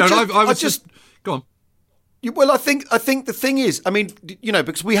interesting. Well, go on. Well, I think the thing is, I mean,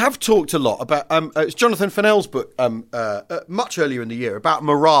 because we have talked a lot about it's Jonathan Fennell's book much earlier in the year about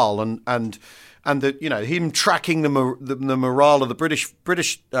morale and him tracking the morale of the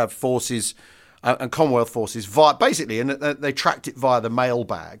British forces and Commonwealth forces basically, and they tracked it via the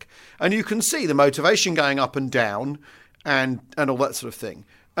mailbag, and you can see the motivation going up and down, and all that sort of thing,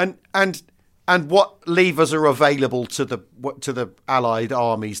 and what levers are available to the Allied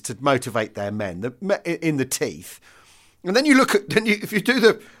armies to motivate their men in the teeth. And then you look at if you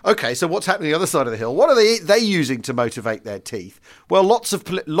do so what's happening on the other side of the hill? What are they using to motivate their teeth? Well, lots of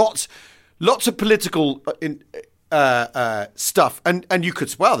political stuff, and you could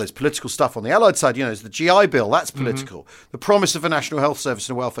there's political stuff on the Allied side. There's the GI Bill, that's political. Mm-hmm. The promise of a national health service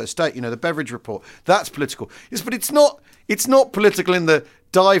and a welfare state. The Beveridge Report, that's political. Yes, but it's not political in the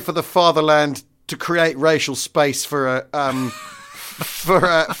die for the fatherland to create racial space for the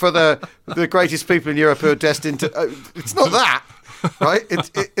greatest people in Europe who are destined to. It's not that. Right,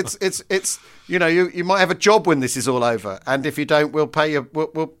 it's you might have a job when this is all over, and if you don't, we'll pay you.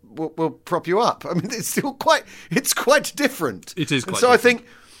 We'll prop you up. I mean, it's still quite different. It is quite. So different.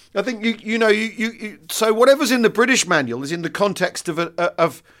 I think you so whatever's in the British manual is in the context of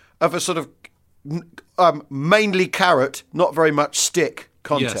a sort of mainly carrot, not very much stick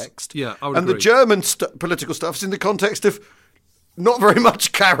context. Yes. Yeah, I would and agree. The German political stuff is in the context of not very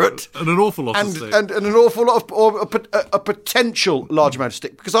much carrot and an awful lot of stick, and an awful lot of, or a potential large amount of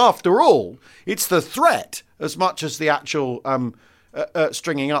stick, because after all, it's the threat as much as the actual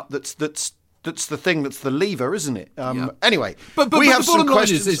stringing up that's the thing that's the lever, isn't it? Anyway, but we have the bottom some line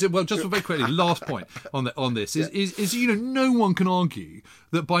questions. Just very quickly, last point on this is no one can argue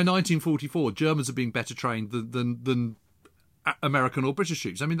that by 1944 Germans are being better trained than American or British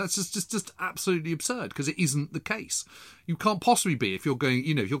troops. I mean, that's just absolutely absurd, because it isn't the case. You can't possibly be if you're going,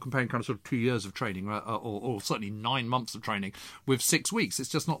 if you're comparing kind of sort of 2 years of training or certainly 9 months of training with 6 weeks. It's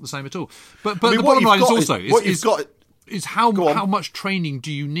just not the same at all. But the bottom line is how much training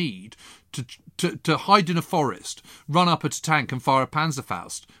do you need to hide in a forest, run up at a tank and fire a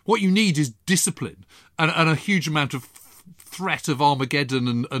Panzerfaust? What you need is discipline and a huge amount of threat of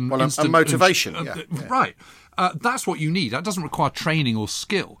Armageddon and motivation. Right. That's what you need. That doesn't require training or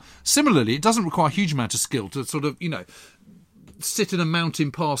skill. Similarly, it doesn't require a huge amount of skill to sort of, sit in a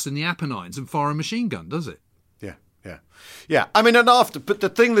mountain pass in the Apennines and fire a machine gun, does it? Yeah. I mean, but the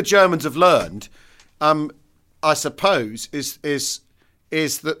thing the Germans have learned, I suppose, is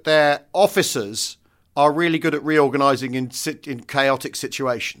that their officers are really good at reorganising in chaotic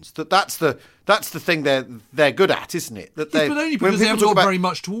situations. That's the thing they're good at, isn't it? That But only because they haven't got very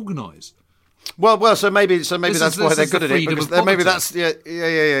much to organise. Well, so maybe that's why they're good at it. Because maybe that's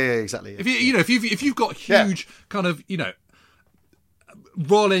exactly. If you've got huge kind of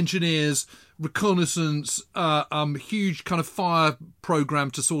Royal Engineers, reconnaissance, huge kind of fire program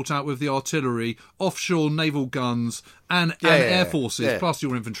to sort out with the artillery, offshore naval guns, and air forces, plus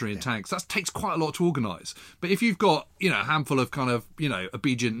your infantry and tanks. That takes quite a lot to organise. But if you've got a handful of kind of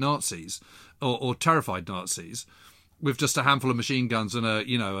obedient Nazis or terrified Nazis with just a handful of machine guns and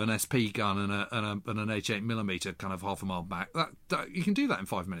an SP gun and an 88mm kind of half a mile back, that you can do that in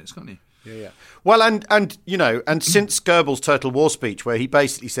 5 minutes, can't you? Yeah. Well, and since Goebbels' Total War speech, where he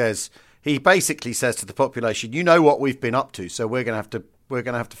basically says to the population, you know what we've been up to, so we're going to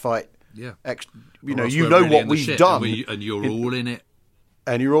have to fight. Yeah. What we've done, and you're all in it.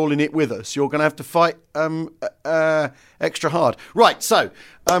 And you're all in it with us. You're going to have to fight extra hard. Right. So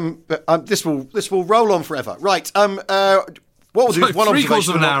this will roll on forever. Right. What we'll do is one observation. 3/4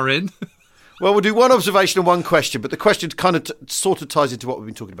 of an hour in. Well, we'll do one observation and one question, but the question kind of sort of ties into what we've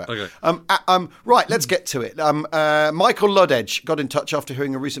been talking about. Okay. Right, let's get to it. Michael Lodedge got in touch after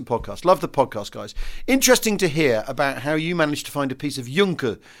hearing a recent podcast. Love the podcast, guys. Interesting to hear about how you managed to find a piece of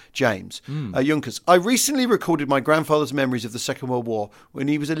Junker, James. Junkers. I recently recorded my grandfather's memories of the Second World War when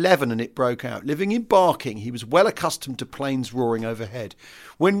he was 11 and it broke out. Living in Barking, he was well accustomed to planes roaring overhead.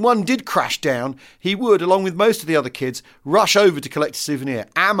 When one did crash down, he would, along with most of the other kids, rush over to collect a souvenir.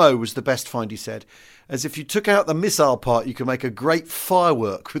 Ammo was the best find, he said, as if you took out the missile part, you could make a great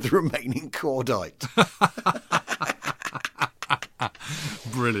firework with the remaining cordite.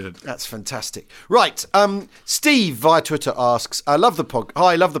 Brilliant. That's fantastic. Right. Steve via Twitter asks, I love the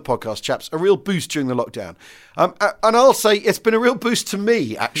podcast, chaps. A real boost during the lockdown. And I'll say it's been a real boost to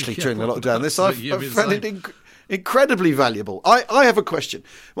me, actually, during the lockdown. I've found it incredibly valuable. I have a question.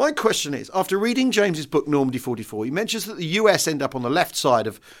 My question is, after reading James's book, Normandy 44, he mentions that the US end up on the left side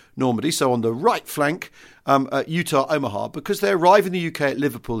of Normandy, so on the right flank at Utah, Omaha, because they arrive in the UK at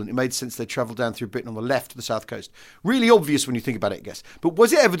Liverpool, and it made sense they travelled down through Britain on the left to the south coast. Really obvious when you think about it, I guess. But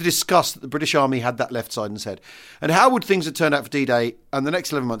was it ever discussed that the British Army had that left side instead? And how would things have turned out for D-Day and the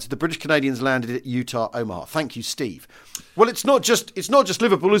next 11 months if the British Canadians landed at Utah, Omaha? Thank you, Steve. Well, it's not just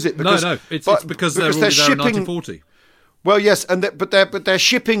Liverpool, is it? Because, it's because they're already there in 1940. Well, yes, but they're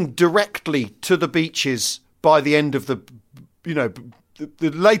shipping directly to the beaches by the end of the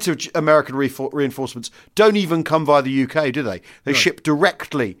later American reinforcements don't even come via the UK, do they? They ship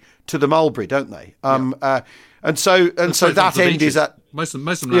directly to the Mulberry, don't they? And so that end is at most of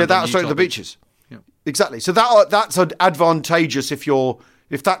them. That's straight to the beaches. Yeah. Exactly. So that's advantageous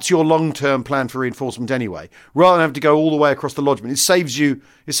if that's your long-term plan for reinforcement anyway, rather than having to go all the way across the lodgement. It saves you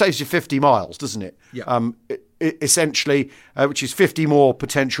 50 miles, doesn't it? Yeah. Essentially, which is 50 more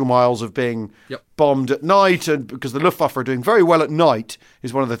potential miles of being bombed at night, and because the Luftwaffe are doing very well at night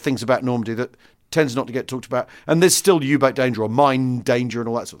is one of the things about Normandy that tends not to get talked about. And there's still U-boat danger or mine danger and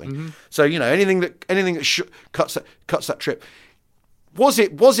all that sort of thing. Mm-hmm. So anything that cuts that trip. Was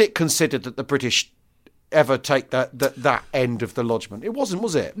it considered that the British ever take that end of the lodgement? It wasn't,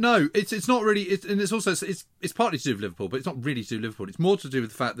 was it? No, it's not really. And it's also it's partly to do with Liverpool, but it's not really to do with Liverpool. It's more to do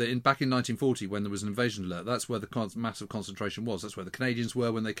with the fact that back in 1940, when there was an invasion alert, that's where the massive concentration was. That's where the Canadians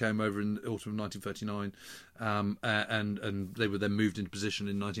were when they came over in the autumn of 1939, and they were then moved into position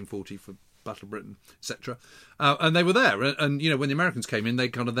in 1940 for Battle of Britain, etc. And they were there, and when the Americans came in, they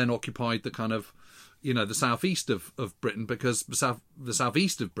kind of then occupied the kind of the southeast of Britain, because the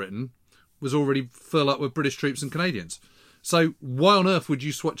southeast of Britain was already filled up with British troops and Canadians. So why on earth would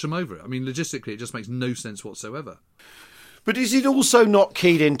you switch them over? I mean, logistically, it just makes no sense whatsoever. But is it also not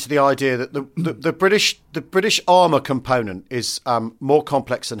keyed into the idea that the British armour component is more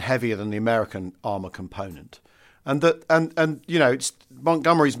complex and heavier than the American armour component, and it's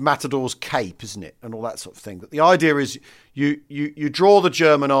Montgomery's Matador's Cape, isn't it, and all that sort of thing? That the idea is you draw the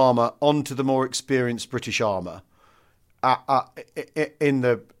German armour onto the more experienced British armour in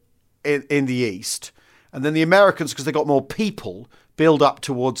the east, and then the Americans, because they got more people, build up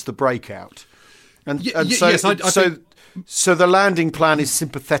towards the breakout, so the landing plan is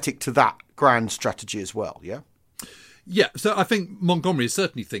sympathetic to that grand strategy as well. Yeah. So I think Montgomery is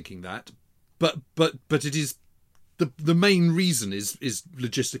certainly thinking that, but it is the main reason is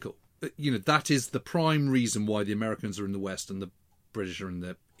logistical. That is the prime reason why the Americans are in the west and the British are in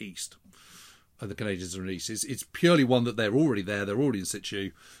the east. the Canadians are in east. It's purely one that they're already there, they're already in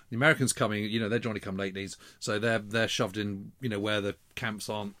situ. The Americans coming, they're Johnny come latelys, so they're shoved in, where the camps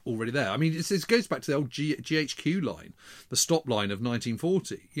aren't already there. I mean, it goes back to the old GHQ line, the stop line of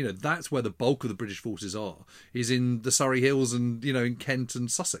 1940. That's where the bulk of the British forces are, is in the Surrey Hills and in Kent and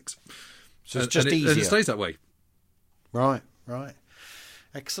Sussex. So it's just easier. And it stays that way. Right.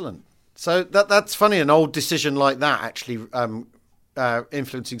 Excellent. So that's funny, an old decision like that actually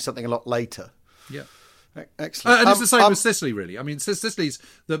influencing something a lot later. Yeah. Excellent. And it's the same with Sicily, really. I mean, Sicily's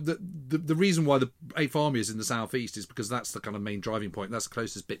the reason why the Eighth Army is in the southeast is because that's the kind of main driving point. That's the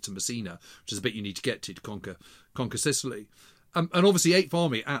closest bit to Messina, which is a bit you need to get to conquer Sicily. And obviously, Eighth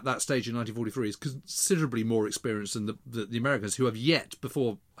Army at that stage in 1943 is considerably more experienced than the Americans, who have yet,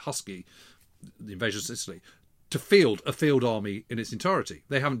 before Husky, the invasion of Sicily, to field a field army in its entirety.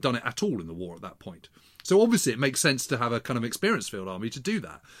 They haven't done it at all in the war at that point. So obviously, it makes sense to have a kind of experienced field army to do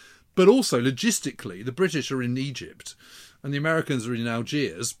that. But also, logistically, the British are in Egypt and the Americans are in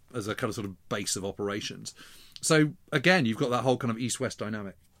Algiers as a kind of sort of base of operations. So, again, you've got that whole kind of east-west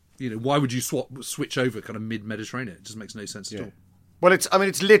dynamic. Why would you switch over kind of mid-Mediterranean? It just makes no sense at all. Well, it's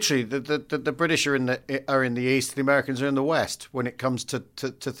literally the British are in the east, the Americans are in the west when it comes to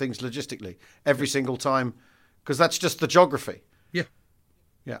things logistically every single time, because that's just the geography.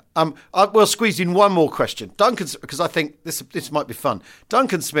 Yeah. We'll squeeze in one more question. Duncan, because I think this might be fun.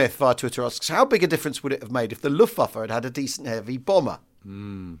 Duncan Smith via Twitter asks, how big a difference would it have made if the Luftwaffe had a decent heavy bomber?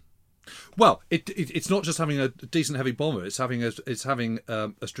 Well, it's not just having a decent heavy bomber. It's having a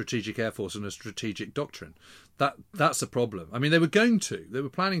strategic air force and a strategic doctrine. That's a problem. I mean, they were planning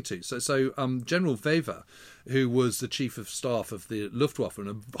to. So General Weber, who was the chief of staff of the Luftwaffe and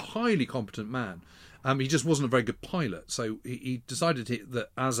a highly competent man, he just wasn't a very good pilot. So he decided that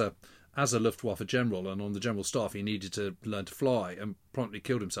as a Luftwaffe general and on the general staff, he needed to learn to fly, and promptly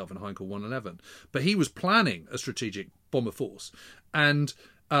killed himself in Heinkel 111. But he was planning a strategic bomber force, and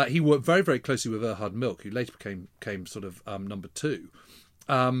he worked very, very closely with Erhard Milch, who later became sort of number two,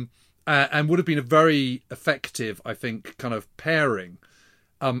 and would have been a very effective, I think, kind of pairing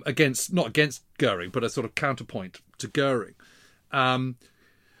not against Goering, but a sort of counterpoint to Goering.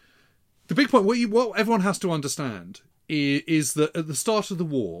 The big point, what everyone has to understand is that at the start of the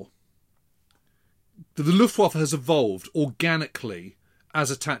war, the Luftwaffe has evolved organically as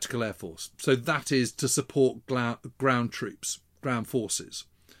a tactical air force. So that is to support ground troops, ground forces.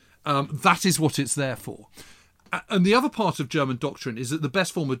 That is what it's there for. And the other part of German doctrine is that the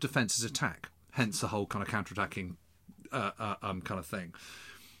best form of defence is attack, hence the whole kind of counter-attacking kind of thing.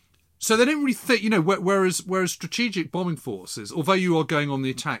 So they didn't really think, whereas strategic bombing forces, although you are going on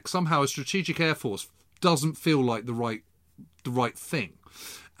the attack, somehow a strategic air force doesn't feel like the right thing,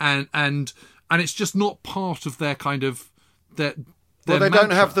 and it's just not part of their kind of their. Well, they mantra.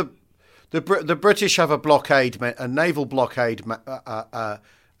 don't have the British have a naval blockade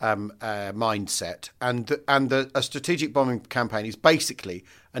mindset, and a strategic bombing campaign is basically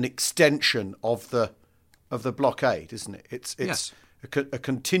an extension of the blockade, isn't it? It's yes. a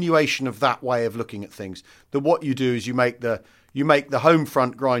continuation of that way of looking at things. That what you do is you make the home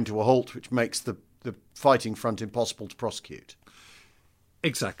front grind to a halt, which makes the fighting front impossible to prosecute.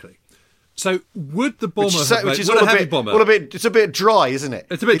 Exactly. So would the bomber which is it's a bit dry, isn't it?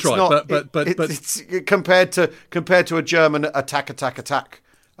 It's a bit dry, but it's compared to a German attack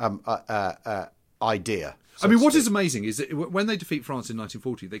idea. I mean, what is amazing is that when they defeat France in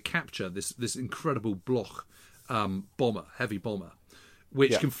 1940, they capture this incredible Bloch bomber, heavy bomber,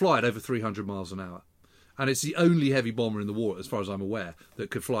 which can fly at over 300 miles an hour. And it's the only heavy bomber in the war, as far as I'm aware,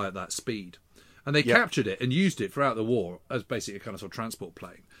 that could fly at that speed. And they captured it and used it throughout the war as basically a kind of transport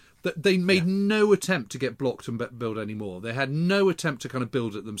plane. They made no attempt to get blocked and build any more. They had no attempt to kind of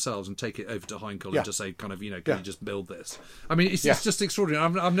build it themselves and take it over to Heinkel and just say, kind of, can you just build this? I mean, it's just extraordinary.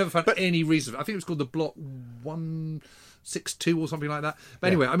 I've never found any reason. I think it was called the Block 162 or something like that. But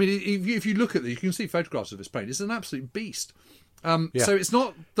anyway, I mean, if you look at it, you can see photographs of this plane. It's an absolute beast. So it's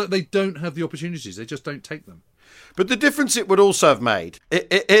not that they don't have the opportunities; they just don't take them. But the difference it would also have made,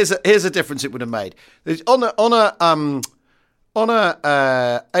 here's a difference it would have made. On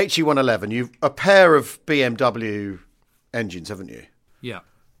a HE-111, you've a pair of BMW engines, haven't you? Yeah,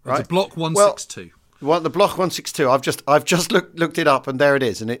 right. It's a Block 162. The Block 162. I've just looked it up, and there it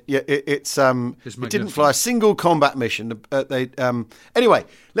is. And it didn't fly a single combat mission. Anyway,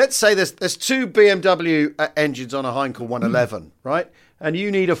 let's say there's two BMW engines on a Heinkel 111, right? And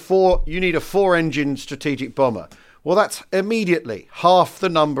you need a four engine strategic bomber. Well, that's immediately half the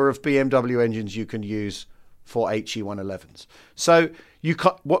number of BMW engines you can use for HE111s. So you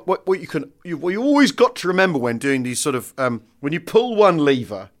always got to remember when doing these sort of when you pull one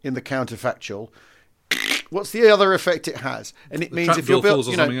lever in the counterfactual, what's the other effect it has? And it means if you're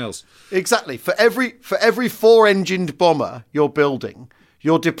building something else. Exactly. For every 4-engined bomber you're building,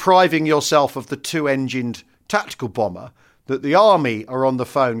 you're depriving yourself of the 2-engined tactical bomber that the army are on the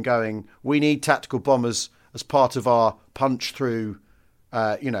phone going, we need tactical bombers as part of our punch through,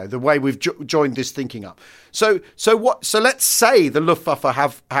 the way we've joined this thinking up. So let's say the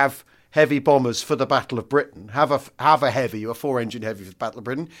Luftwaffe have heavy bombers for the Battle of Britain, have a 4-engine heavy for the Battle of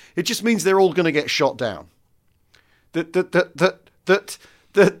Britain. It just means they're all going to get shot down. That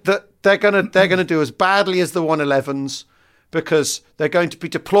they're going to do as badly as the 111s, because they're going to be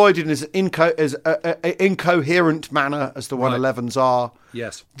deployed in as incoherent manner as the 111s are.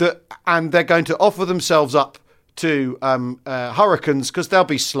 Yes. And they're going to offer themselves up to hurricanes because they'll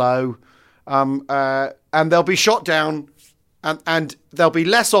be slow, and they'll be shot down, and there'll be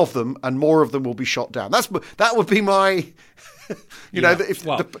less of them, and more of them will be shot down. That would be my,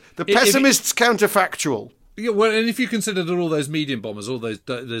 the pessimist's counterfactual. Yeah, well, and if you consider that all those medium bombers, all those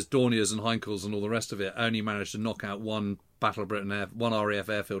Dorniers and Heinkels and all the rest of it, only managed to knock out one Battle of Britain, one RAF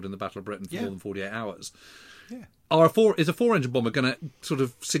airfield in the Battle of Britain for more than 48 hours. Yeah. Is a 4-engine bomber going to sort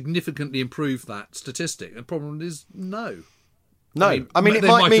of significantly improve that statistic? The problem is no. No, I mean they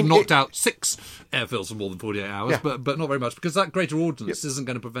might have knocked out 6 airfields for more than 48 hours, but not very much, because that greater ordnance isn't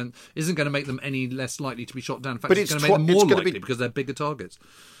going to make them any less likely to be shot down. In fact, it's going to make them more likely because they're bigger targets.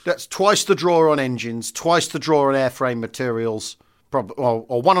 That's twice the draw on engines, twice the draw on airframe materials, or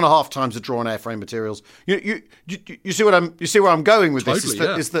 1.5 times the draw on airframe materials. You see where I'm going with this?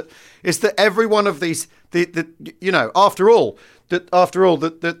 Is that every one of these, after all,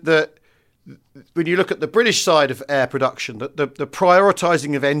 when you look at the British side of air production, the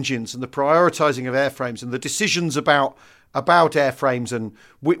prioritising of engines and the prioritising of airframes and the decisions about airframes and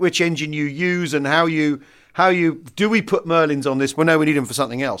which engine you use and how you do we put Merlins on this? Well, no, we need them for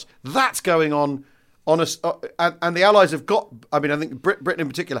something else. That's going on us, and the Allies have got. I mean, I think Britain in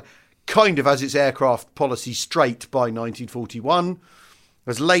particular kind of has its aircraft policy straight by 1941,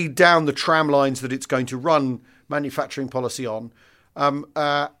 has laid down the tram lines that it's going to run manufacturing policy on.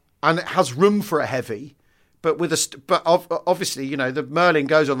 And it has room for a heavy, but obviously, the Merlin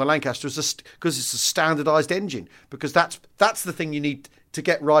goes on the Lancaster because it's a standardised engine, because that's the thing you need to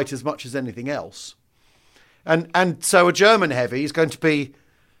get right as much as anything else. And so a German heavy is going to be,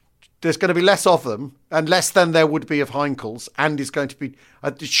 there's going to be less of them and less than there would be of Heinkels, and is going to be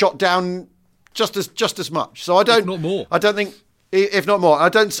shot down just as much. So I don't, if not more. I don't think, if not more, I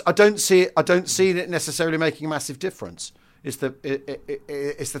don't see it necessarily making a massive difference. It's the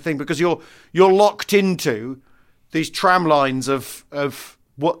thing, because you're locked into these tram lines of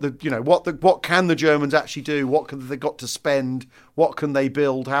what can the Germans actually do, what can they got to spend, what can they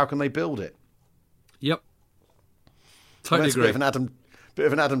build, how can they build it. Yep, totally agree. Bit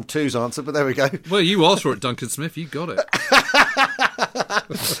of an Adam Tooze answer, but there we go. Well, you asked for it, Duncan Smith. You got it.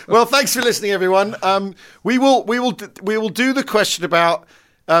 Well, thanks for listening, everyone. We will do the question about.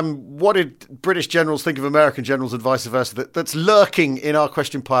 What did British generals think of American generals and vice versa? That's lurking in our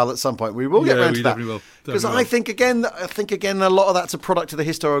question pile at some point. We will get around to that, because I think again a lot of that's a product of the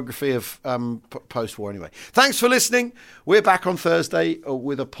historiography of post-war. Anyway, thanks for listening. We're back on Thursday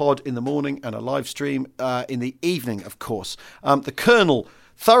with a pod in the morning and a live stream in the evening. Of course, the Colonel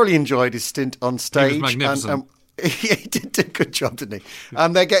thoroughly enjoyed his stint on stage. He was magnificent. He did a good job, didn't he?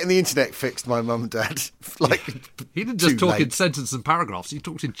 And they're getting the internet fixed, my mum and dad. He didn't just talk in sentences and paragraphs. He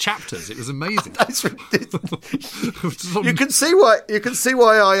talked in chapters. It was amazing. You can see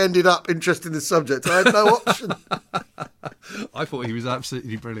why I ended up interested in this subject. I had no option. I thought he was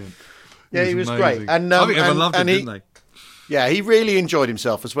absolutely brilliant. He was great. And I think everyone loved him, didn't they? Yeah, he really enjoyed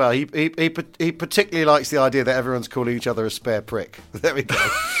himself as well. He particularly likes the idea that everyone's calling each other a spare prick. There we go.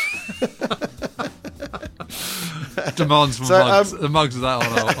 Demands from mugs. The mugs of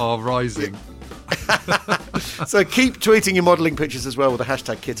that are rising. So keep tweeting your modelling pictures as well with the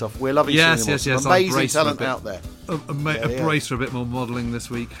hashtag KitOff. We're loving seeing them. Yes. Amazing talent out there. A brace for a bit more modelling this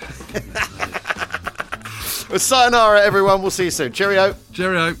week. Well, sayonara, everyone. We'll see you soon. Cheerio.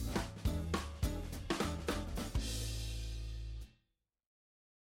 Cheerio.